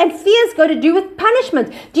torment, and fear's got to do with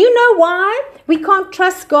punishment. Do you know why we can't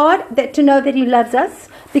trust God to know that he loves us?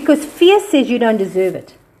 Because fear says you don't deserve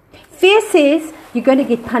it. Fear says you're going to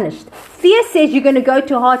get punished. Fear says you're going to go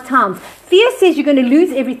to hard times. Fear says you're going to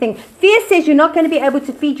lose everything. Fear says you're not going to be able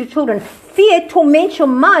to feed your children. Fear torments your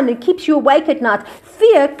mind and keeps you awake at night.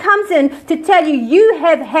 Fear comes in to tell you, you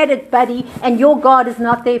have had it, buddy, and your God is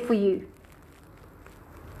not there for you.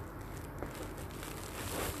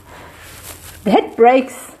 That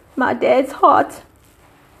breaks my dad's heart.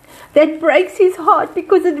 That breaks his heart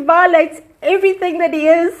because it violates everything that he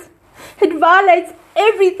is. It violates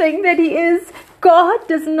everything that he is. God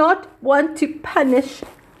does not want to punish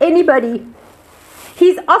anybody.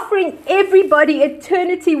 He's offering everybody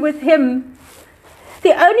eternity with him.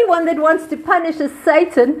 The only one that wants to punish is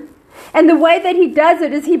Satan. And the way that he does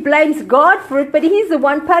it is he blames God for it, but he's the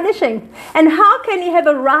one punishing. And how can he have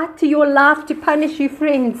a right to your life to punish you,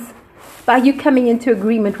 friends? By you coming into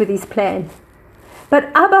agreement with his plan. But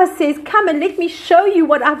Abba says, come and let me show you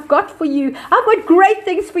what I've got for you. I've got great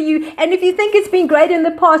things for you. And if you think it's been great in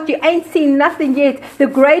the past, you ain't seen nothing yet. The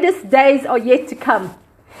greatest days are yet to come.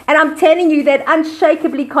 And I'm telling you that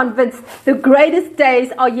unshakably convinced, the greatest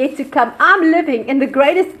days are yet to come. I'm living in the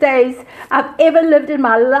greatest days I've ever lived in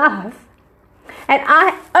my life. And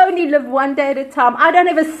I only live one day at a time. I don't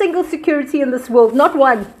have a single security in this world. Not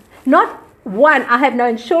one. Not one. I have no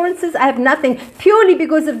insurances. I have nothing. Purely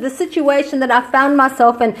because of the situation that I found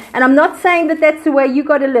myself in. And I'm not saying that that's the way you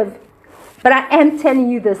got to live. But I am telling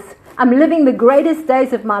you this. I'm living the greatest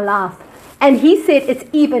days of my life. And he said it's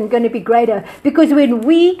even going to be greater. Because when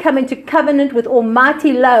we come into covenant with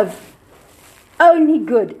almighty love, only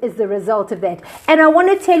good is the result of that. And I want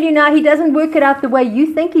to tell you now, he doesn't work it out the way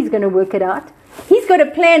you think he's going to work it out. He's got a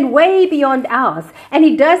plan way beyond ours. And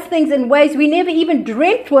he does things in ways we never even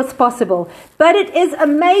dreamt was possible. But it is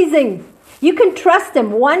amazing. You can trust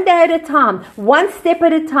him one day at a time, one step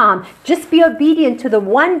at a time. Just be obedient to the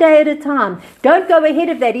one day at a time. Don't go ahead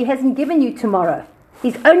of that. He hasn't given you tomorrow.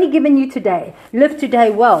 He's only given you today. Live today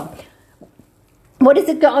well. What does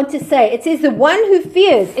it go on to say? It says the one who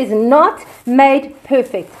fears is not made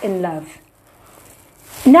perfect in love.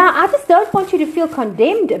 Now, I just don't want you to feel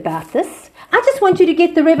condemned about this. I just want you to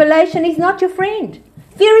get the revelation he's not your friend.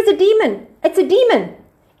 Fear is a demon. It's a demon.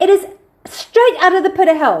 It is straight out of the pit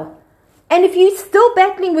of hell. And if you're still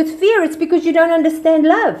battling with fear, it's because you don't understand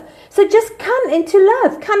love. So just come into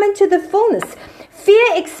love. Come into the fullness. Fear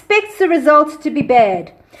expects the results to be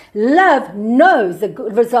bad. Love knows the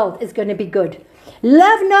result is going to be good.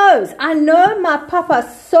 Love knows. I know my Papa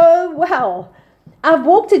so well. I've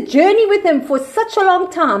walked a journey with him for such a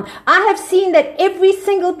long time. I have seen that every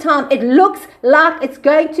single time it looks like it's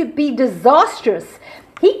going to be disastrous.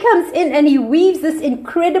 He comes in and he weaves this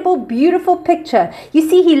incredible, beautiful picture. You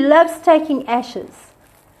see, he loves taking ashes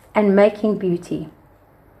and making beauty.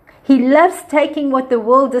 He loves taking what the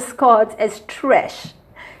world discards as trash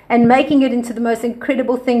and making it into the most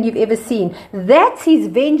incredible thing you've ever seen. That's his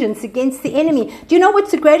vengeance against the enemy. Do you know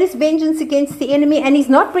what's the greatest vengeance against the enemy? And he's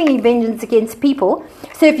not bringing vengeance against people.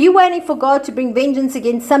 So if you're waiting for God to bring vengeance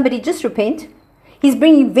against somebody, just repent. He's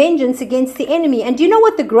bringing vengeance against the enemy. And do you know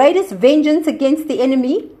what the greatest vengeance against the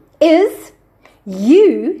enemy is?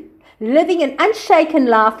 You living an unshaken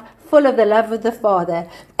life full of the love of the Father,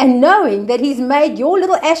 and knowing that he's made your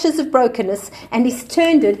little ashes of brokenness and he's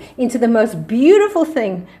turned it into the most beautiful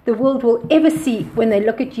thing the world will ever see when they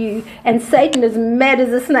look at you. And Satan is mad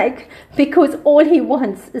as a snake because all he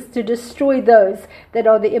wants is to destroy those that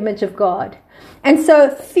are the image of God. And so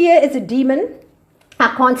fear is a demon.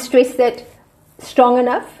 I can't stress that strong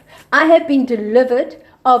enough. I have been delivered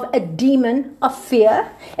of a demon of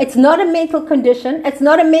fear. It's not a mental condition. It's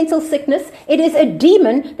not a mental sickness. It is a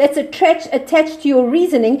demon that's attached to your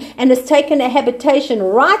reasoning and has taken a habitation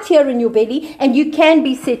right here in your belly, and you can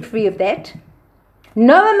be set free of that.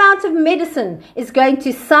 No amount of medicine is going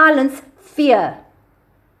to silence fear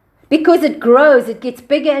because it grows. It gets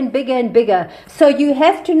bigger and bigger and bigger. So you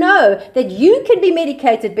have to know that you can be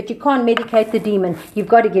medicated, but you can't medicate the demon. You've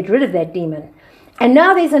got to get rid of that demon. And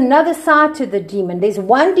now there's another side to the demon. There's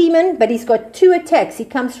one demon, but he's got two attacks. He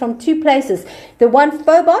comes from two places. The one,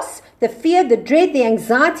 phobos, the fear, the dread, the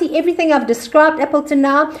anxiety, everything I've described up till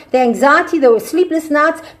now. The anxiety, the sleepless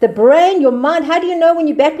nights, the brain, your mind. How do you know when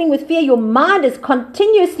you're battling with fear? Your mind is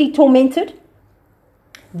continuously tormented.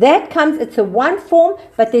 That comes, it's a one form,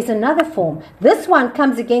 but there's another form. This one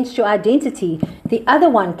comes against your identity. The other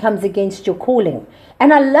one comes against your calling.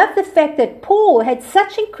 And I love the fact that Paul had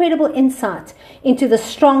such incredible insight into the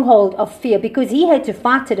stronghold of fear because he had to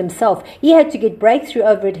fight it himself. He had to get breakthrough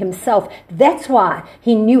over it himself. That's why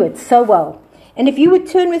he knew it so well. And if you would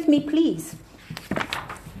turn with me, please,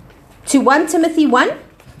 to 1 Timothy 1.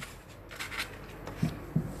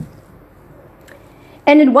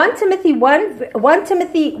 And in 1 Timothy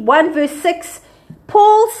 1 verse 6,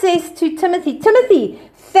 Paul says to Timothy, Timothy,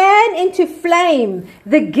 fan into flame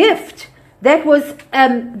the gift that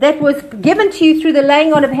was given to you through the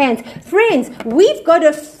laying on of hands. Friends, we've got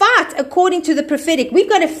to fight according to the prophetic. We've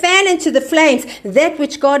got to fan into the flames that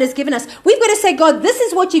which God has given us. We've got to say, God, this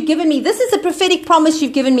is what you've given me. This is a prophetic promise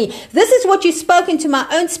you've given me. This is what you've spoken to my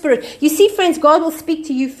own spirit. You see, friends, God will speak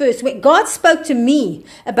to you first. When God spoke to me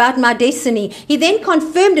about my destiny, he then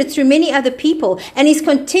confirmed it through many other people, and he's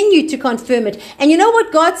continued to confirm it. And you know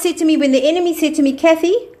what God said to me when the enemy said to me,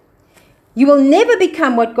 Kathy, you will never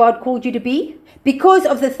become what God called you to be because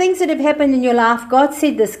of the things that have happened in your life. God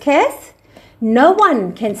said this, Kath, no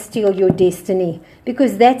one can steal your destiny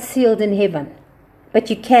because that's sealed in heaven, but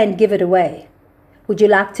you can give it away. Would you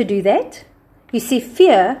like to do that? You see,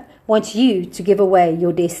 fear wants you to give away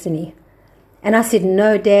your destiny. And I said,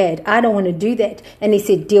 no, Dad, I don't want to do that. And he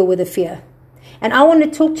said, deal with the fear. And I want to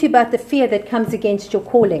talk to you about the fear that comes against your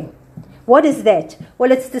calling. What is that?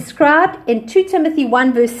 Well, it's described in 2 Timothy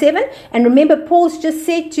 1 verse 7. And remember, Paul's just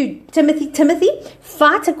said to Timothy,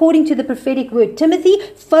 fight according to the prophetic word. Timothy,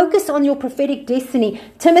 focus on your prophetic destiny.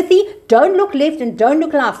 Timothy, don't look left and don't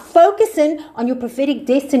look right. Focus in on your prophetic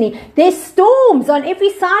destiny. There's storms on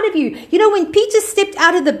every side of you. You know, when Peter stepped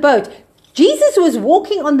out of the boat, Jesus was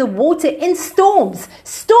walking on the water in storms.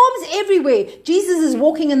 Storms everywhere. Jesus is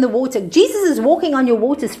walking in the water. Jesus is walking on your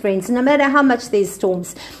waters, friends, no matter how much there's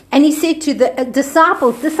storms. And he said to the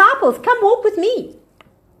disciples, come walk with me.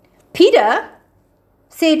 Peter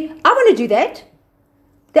said, I want to do that.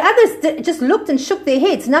 The others just looked and shook their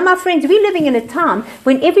heads. Now, my friends, we're living in a time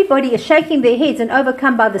when everybody is shaking their heads and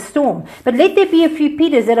overcome by the storm. But let there be a few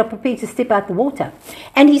Peters that are prepared to step out the water.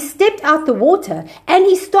 And he stepped out the water and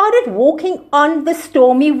he started walking on the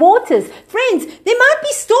stormy waters. Friends, there might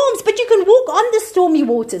be storms, but you can walk on the stormy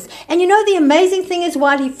waters. And you know, the amazing thing is,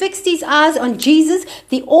 while he fixed his eyes on Jesus,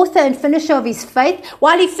 the author and finisher of his faith,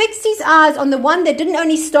 while he fixed his eyes on the one that didn't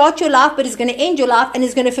only start your life, but is going to end your life and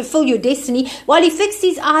is going to fulfill your destiny, while he fixed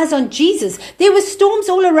his eyes on Jesus, there were storms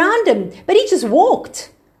all around him, but he just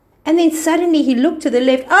walked. And then suddenly he looked to the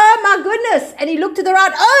left, oh my goodness, and he looked to the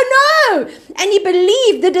right, oh no, and he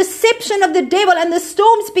believed the deception of the devil, and the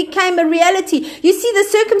storms became a reality. You see, the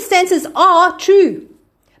circumstances are true,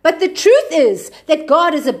 but the truth is that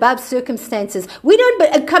God is above circumstances. We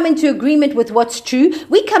don't come into agreement with what's true.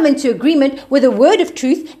 We come into agreement with the word of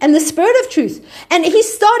truth and the spirit of truth. And he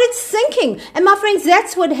started sinking. And my friends,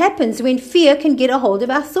 that's what happens when fear can get a hold of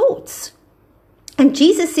our thoughts. And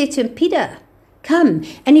Jesus said to him, Peter, come.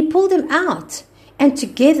 And he pulled him out. And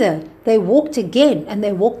together they walked again and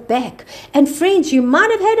they walked back. And friends, you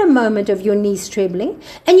might have had a moment of your knees trembling,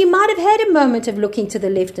 and you might have had a moment of looking to the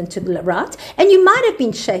left and to the right, and you might have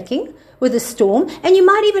been shaking with a storm, and you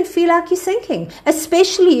might even feel like you're sinking,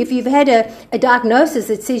 especially if you've had a diagnosis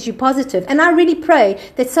that says you're positive. And I really pray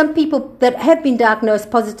that some people that have been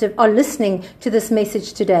diagnosed positive are listening to this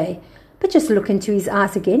message today. But just look into his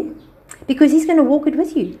eyes again, because he's going to walk it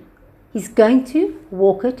with you. He's going to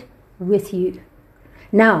walk it with you.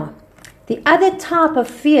 Now, the other type of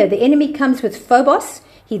fear, the enemy comes with phobos.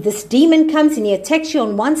 This demon comes and he attacks you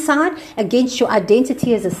on one side against your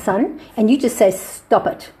identity as a son, and you just say, stop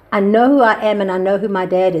it. I know who I am and I know who my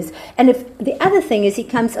dad is. And if the other thing is, he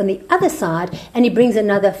comes on the other side and he brings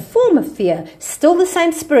another form of fear, still the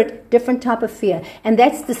same spirit, different type of fear. And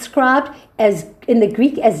that's described as in the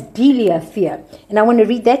Greek as delia fear. And I want to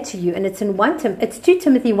read that to you. And it's in 2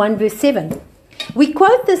 Timothy 1 verse 7. We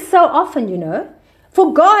quote this so often, you know.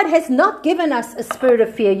 For God has not given us a spirit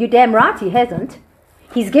of fear. You're damn right he hasn't.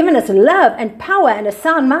 He's given us love and power and a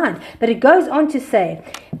sound mind. But it goes on to say,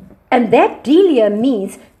 and that delia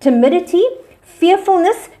means timidity,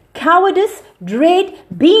 fearfulness, cowardice, dread,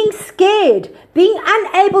 being scared, being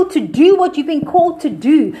unable to do what you've been called to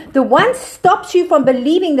do. The one stops you from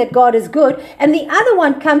believing that God is good, and the other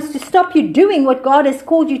one comes to stop you doing what God has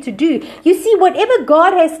called you to do. You see, whatever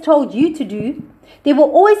God has told you to do, there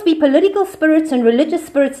will always be political spirits and religious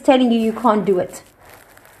spirits telling you you can't do it.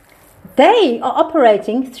 They are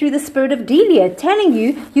operating through the spirit of delia, telling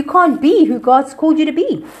you you can't be who God's called you to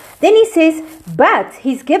be. Then he says, but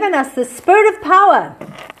he's given us the spirit of power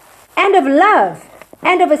and of love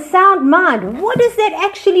and of a sound mind. What does that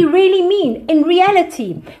actually really mean in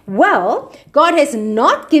reality? Well, God has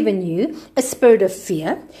not given you a spirit of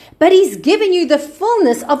fear, but he's given you the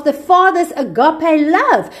fullness of the Father's agape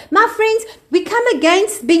love. My friends, we come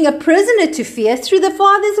against being a prisoner to fear through the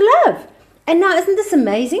Father's love. And now, isn't this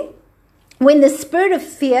amazing? When the spirit of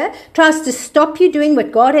fear tries to stop you doing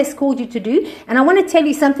what God has called you to do, and I want to tell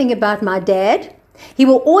you something about my dad. He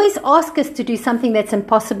will always ask us to do something that's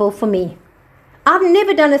impossible for me. I've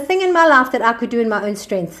never done a thing in my life that I could do in my own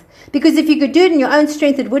strength. Because if you could do it in your own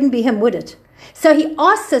strength, it wouldn't be him, would it? So he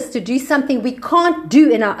asks us to do something we can't do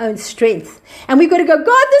in our own strength. And we've got to go, God,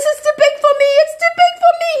 this is too big for me. It's too big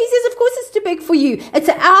for me. He says, of course it's too big for you. It's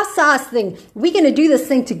an our size thing. We're going to do this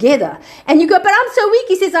thing together. And you go, but I'm so weak.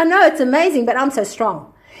 He says, I know it's amazing, but I'm so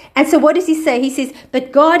strong. And so what does he say? He says,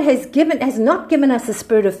 but God has not given us the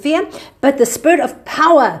spirit of fear, but the spirit of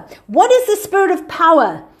power. What is the spirit of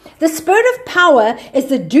power? The spirit of power is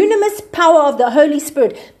the dunamis power of the Holy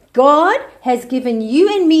Spirit. God has given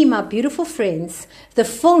you and me, my beautiful friends, the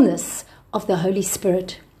fullness of the Holy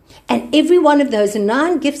Spirit. And every one of those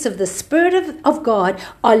 9 gifts of the Spirit of God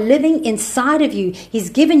are living inside of you. He's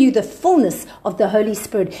given you the fullness of the Holy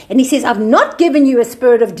Spirit. And he says, I've not given you a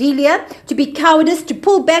spirit of Delia, to be cowardice, to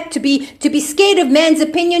pull back, to be scared of man's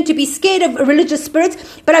opinion, to be scared of religious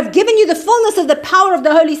spirits. But I've given you the fullness of the power of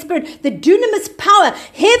the Holy Spirit, the dunamis power,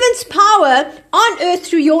 heaven's power on earth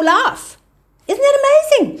through your life. Isn't that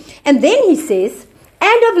amazing? And then he says,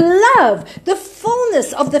 and of love, the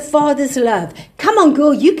fullness of the Father's love. Come on,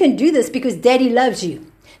 girl, you can do this because Daddy loves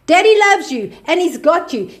you. Daddy loves you and he's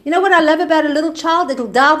got you. You know what I love about a little child? It'll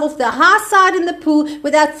dive off the high side in the pool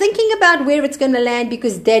without thinking about where it's going to land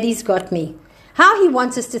because Daddy's got me. How he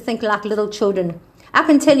wants us to think like little children. I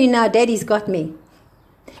can tell you now, Daddy's got me.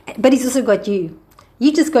 But he's also got you.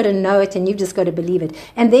 You just got to know it and you've just got to believe it.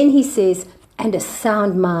 And then he says, and a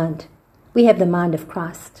sound mind. We have the mind of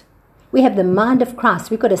Christ. We have the mind of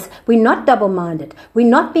Christ. We're not double-minded. We're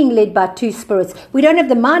not being led by 2 spirits. We don't have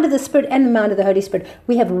the mind of the Spirit and the mind of the Holy Spirit.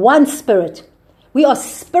 We have one Spirit. We are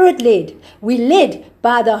Spirit-led. We're led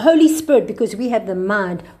by the Holy Spirit because we have the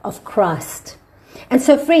mind of Christ. And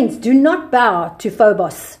so, friends, do not bow to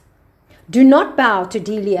Phobos. Do not bow to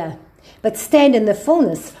Delia, but stand in the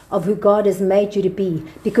fullness of who God has made you to be,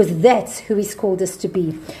 because that's who he's called us to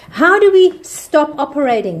be. How do we stop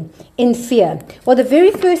operating in fear? Well, the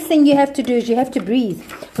very first thing you have to do is you have to breathe.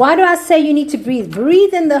 Why do I say you need to breathe?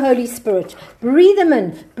 Breathe in the Holy Spirit. Breathe them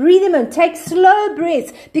in. Breathe them in. Take slow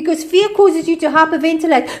breaths, because fear causes you to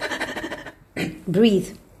hyperventilate.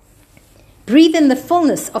 Breathe. Breathe in the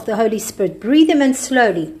fullness of the Holy Spirit. Breathe them in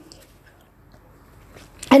slowly.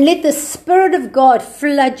 And let the Spirit of God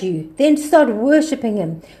flood you. Then start worshiping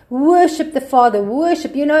him. Worship the Father.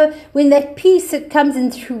 Worship. You know, when that peace that comes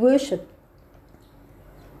in through worship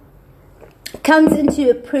comes into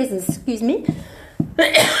your presence. Excuse me.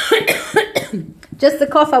 Just the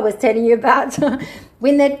cough I was telling you about.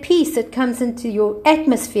 When that peace that comes into your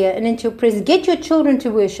atmosphere and into your presence. Get your children to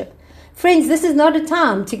worship. Friends, this is not a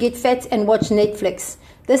time to get fat and watch Netflix.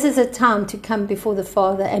 This is a time to come before the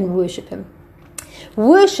Father and worship him.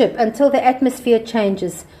 Worship until the atmosphere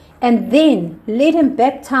changes, and then let him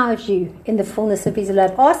baptize you in the fullness of his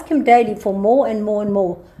love. Ask him daily for more and more and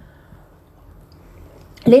more.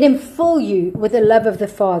 Let him fill you with the love of the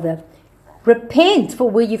Father. Repent for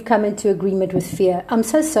where you've come into agreement with fear. I'm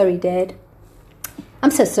so sorry, Dad.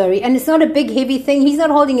 I'm so sorry. And it's not a big heavy thing. He's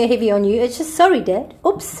not holding a heavy on you. It's just, sorry, Dad.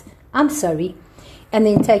 Oops, I'm sorry. And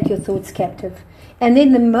then take your thoughts captive. And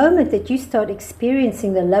then the moment that you start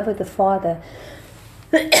experiencing the love of the Father,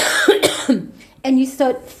 and you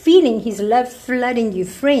start feeling his love flooding you,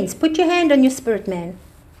 friends, put your hand on your spirit man.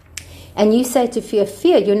 And you say to fear,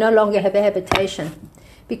 fear, you no longer have a habitation.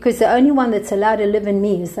 Because the only one that's allowed to live in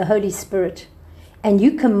me is the Holy Spirit. And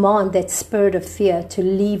you command that spirit of fear to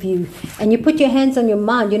leave you. And you put your hands on your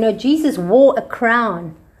mind. You know, Jesus wore a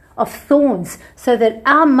crown of thorns so that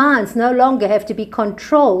our minds no longer have to be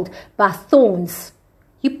controlled by thorns.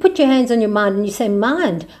 You put your hands on your mind and you say,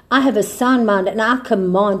 mind, I have a sound mind, and I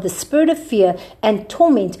command the spirit of fear and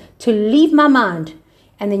torment to leave my mind.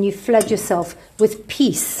 And then you flood yourself with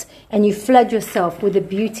peace, and you flood yourself with the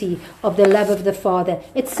beauty of the love of the Father.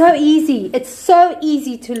 It's so easy. It's so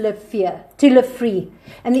easy to live free.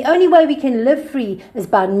 And the only way we can live free is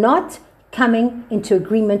by not coming into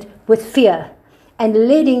agreement with fear and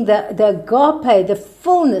letting the agape, the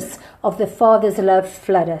fullness of the Father's love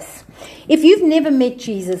flood us. If you've never met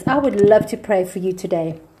Jesus, I would love to pray for you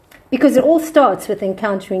today, because it all starts with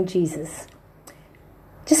encountering Jesus.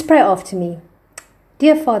 Just pray after me.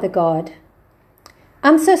 Dear Father God,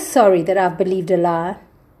 I'm so sorry that I've believed a lie.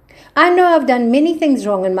 I know I've done many things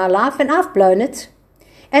wrong in my life, and I've blown it.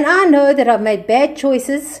 And I know that I've made bad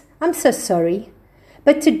choices. I'm so sorry.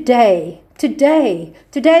 But today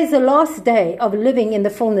is the last day of living in the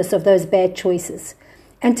fullness of those bad choices.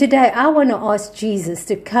 And today I want to ask Jesus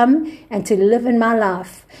to come and to live in my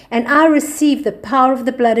life. And I receive the power of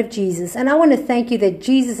the blood of Jesus. And I want to thank you that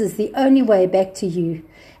Jesus is the only way back to you.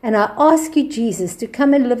 And I ask you, Jesus, to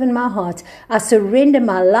come and live in my heart. I surrender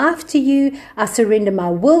my life to you. I surrender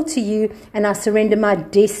my will to you. And I surrender my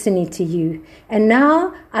destiny to you. And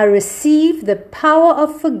now I receive the power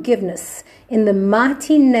of forgiveness in the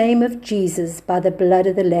mighty name of Jesus by the blood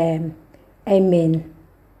of the Lamb. Amen.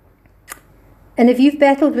 And if you've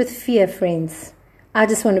battled with fear, friends, I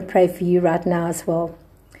just want to pray for you right now as well.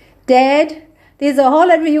 Dad, there's a whole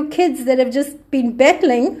lot of your kids that have just been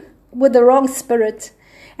battling with the wrong spirit.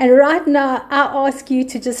 And right now, I ask you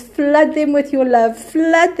to just flood them with your love.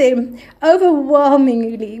 Flood them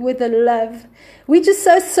overwhelmingly with the love. We're just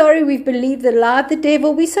so sorry we've believed the lie of the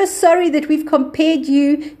devil. We're so sorry that we've compared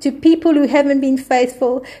you to people who haven't been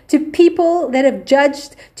faithful, to people that have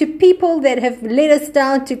judged, to people that have let us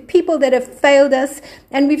down, to people that have failed us.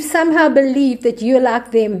 And we've somehow believed that you're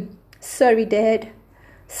like them. Sorry, Dad.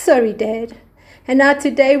 Sorry, Dad. And now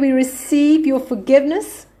today we receive your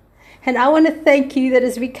forgiveness. And I want to thank you that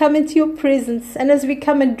as we come into your presence and as we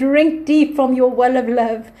come and drink deep from your well of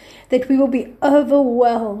love, that we will be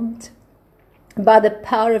overwhelmed by the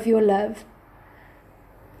power of your love.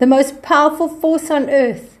 The most powerful force on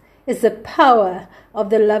earth is the power of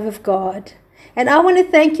the love of God. And I want to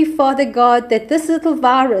thank you, Father God, that this little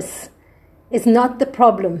virus is not the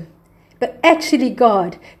problem. But actually,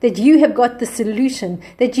 God, that you have got the solution,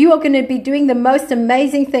 that you are going to be doing the most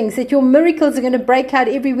amazing things, that your miracles are going to break out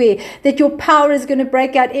everywhere, that your power is going to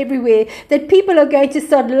break out everywhere, that people are going to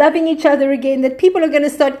start loving each other again, that people are going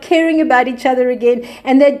to start caring about each other again,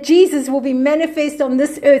 and that Jesus will be manifest on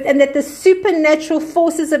this earth, and that the supernatural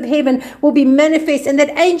forces of heaven will be manifest, and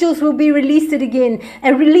that angels will be released again,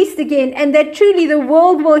 and that truly the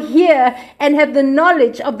world will hear and have the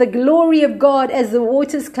knowledge of the glory of God as the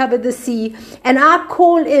waters cover the sea. And I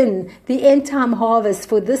call in the end time harvest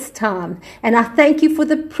for this time. And I thank you for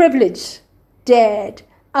the privilege, Dad,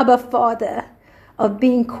 Abba Father, of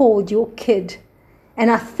being called your kid.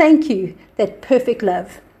 And I thank you that perfect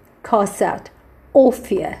love casts out all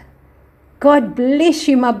fear. God bless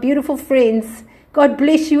you, my beautiful friends. God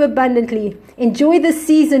bless you abundantly. Enjoy this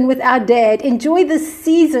season with our Dad. Enjoy this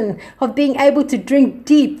season of being able to drink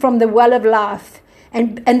deep from the well of life.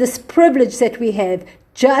 And this privilege that we have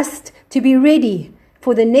just to be ready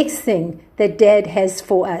for the next thing that Dad has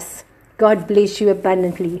for us. God bless you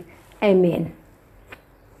abundantly. Amen.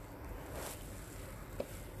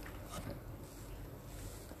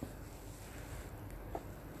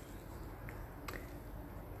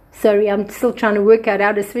 Sorry, I'm still trying to work out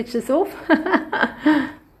how to switch this off.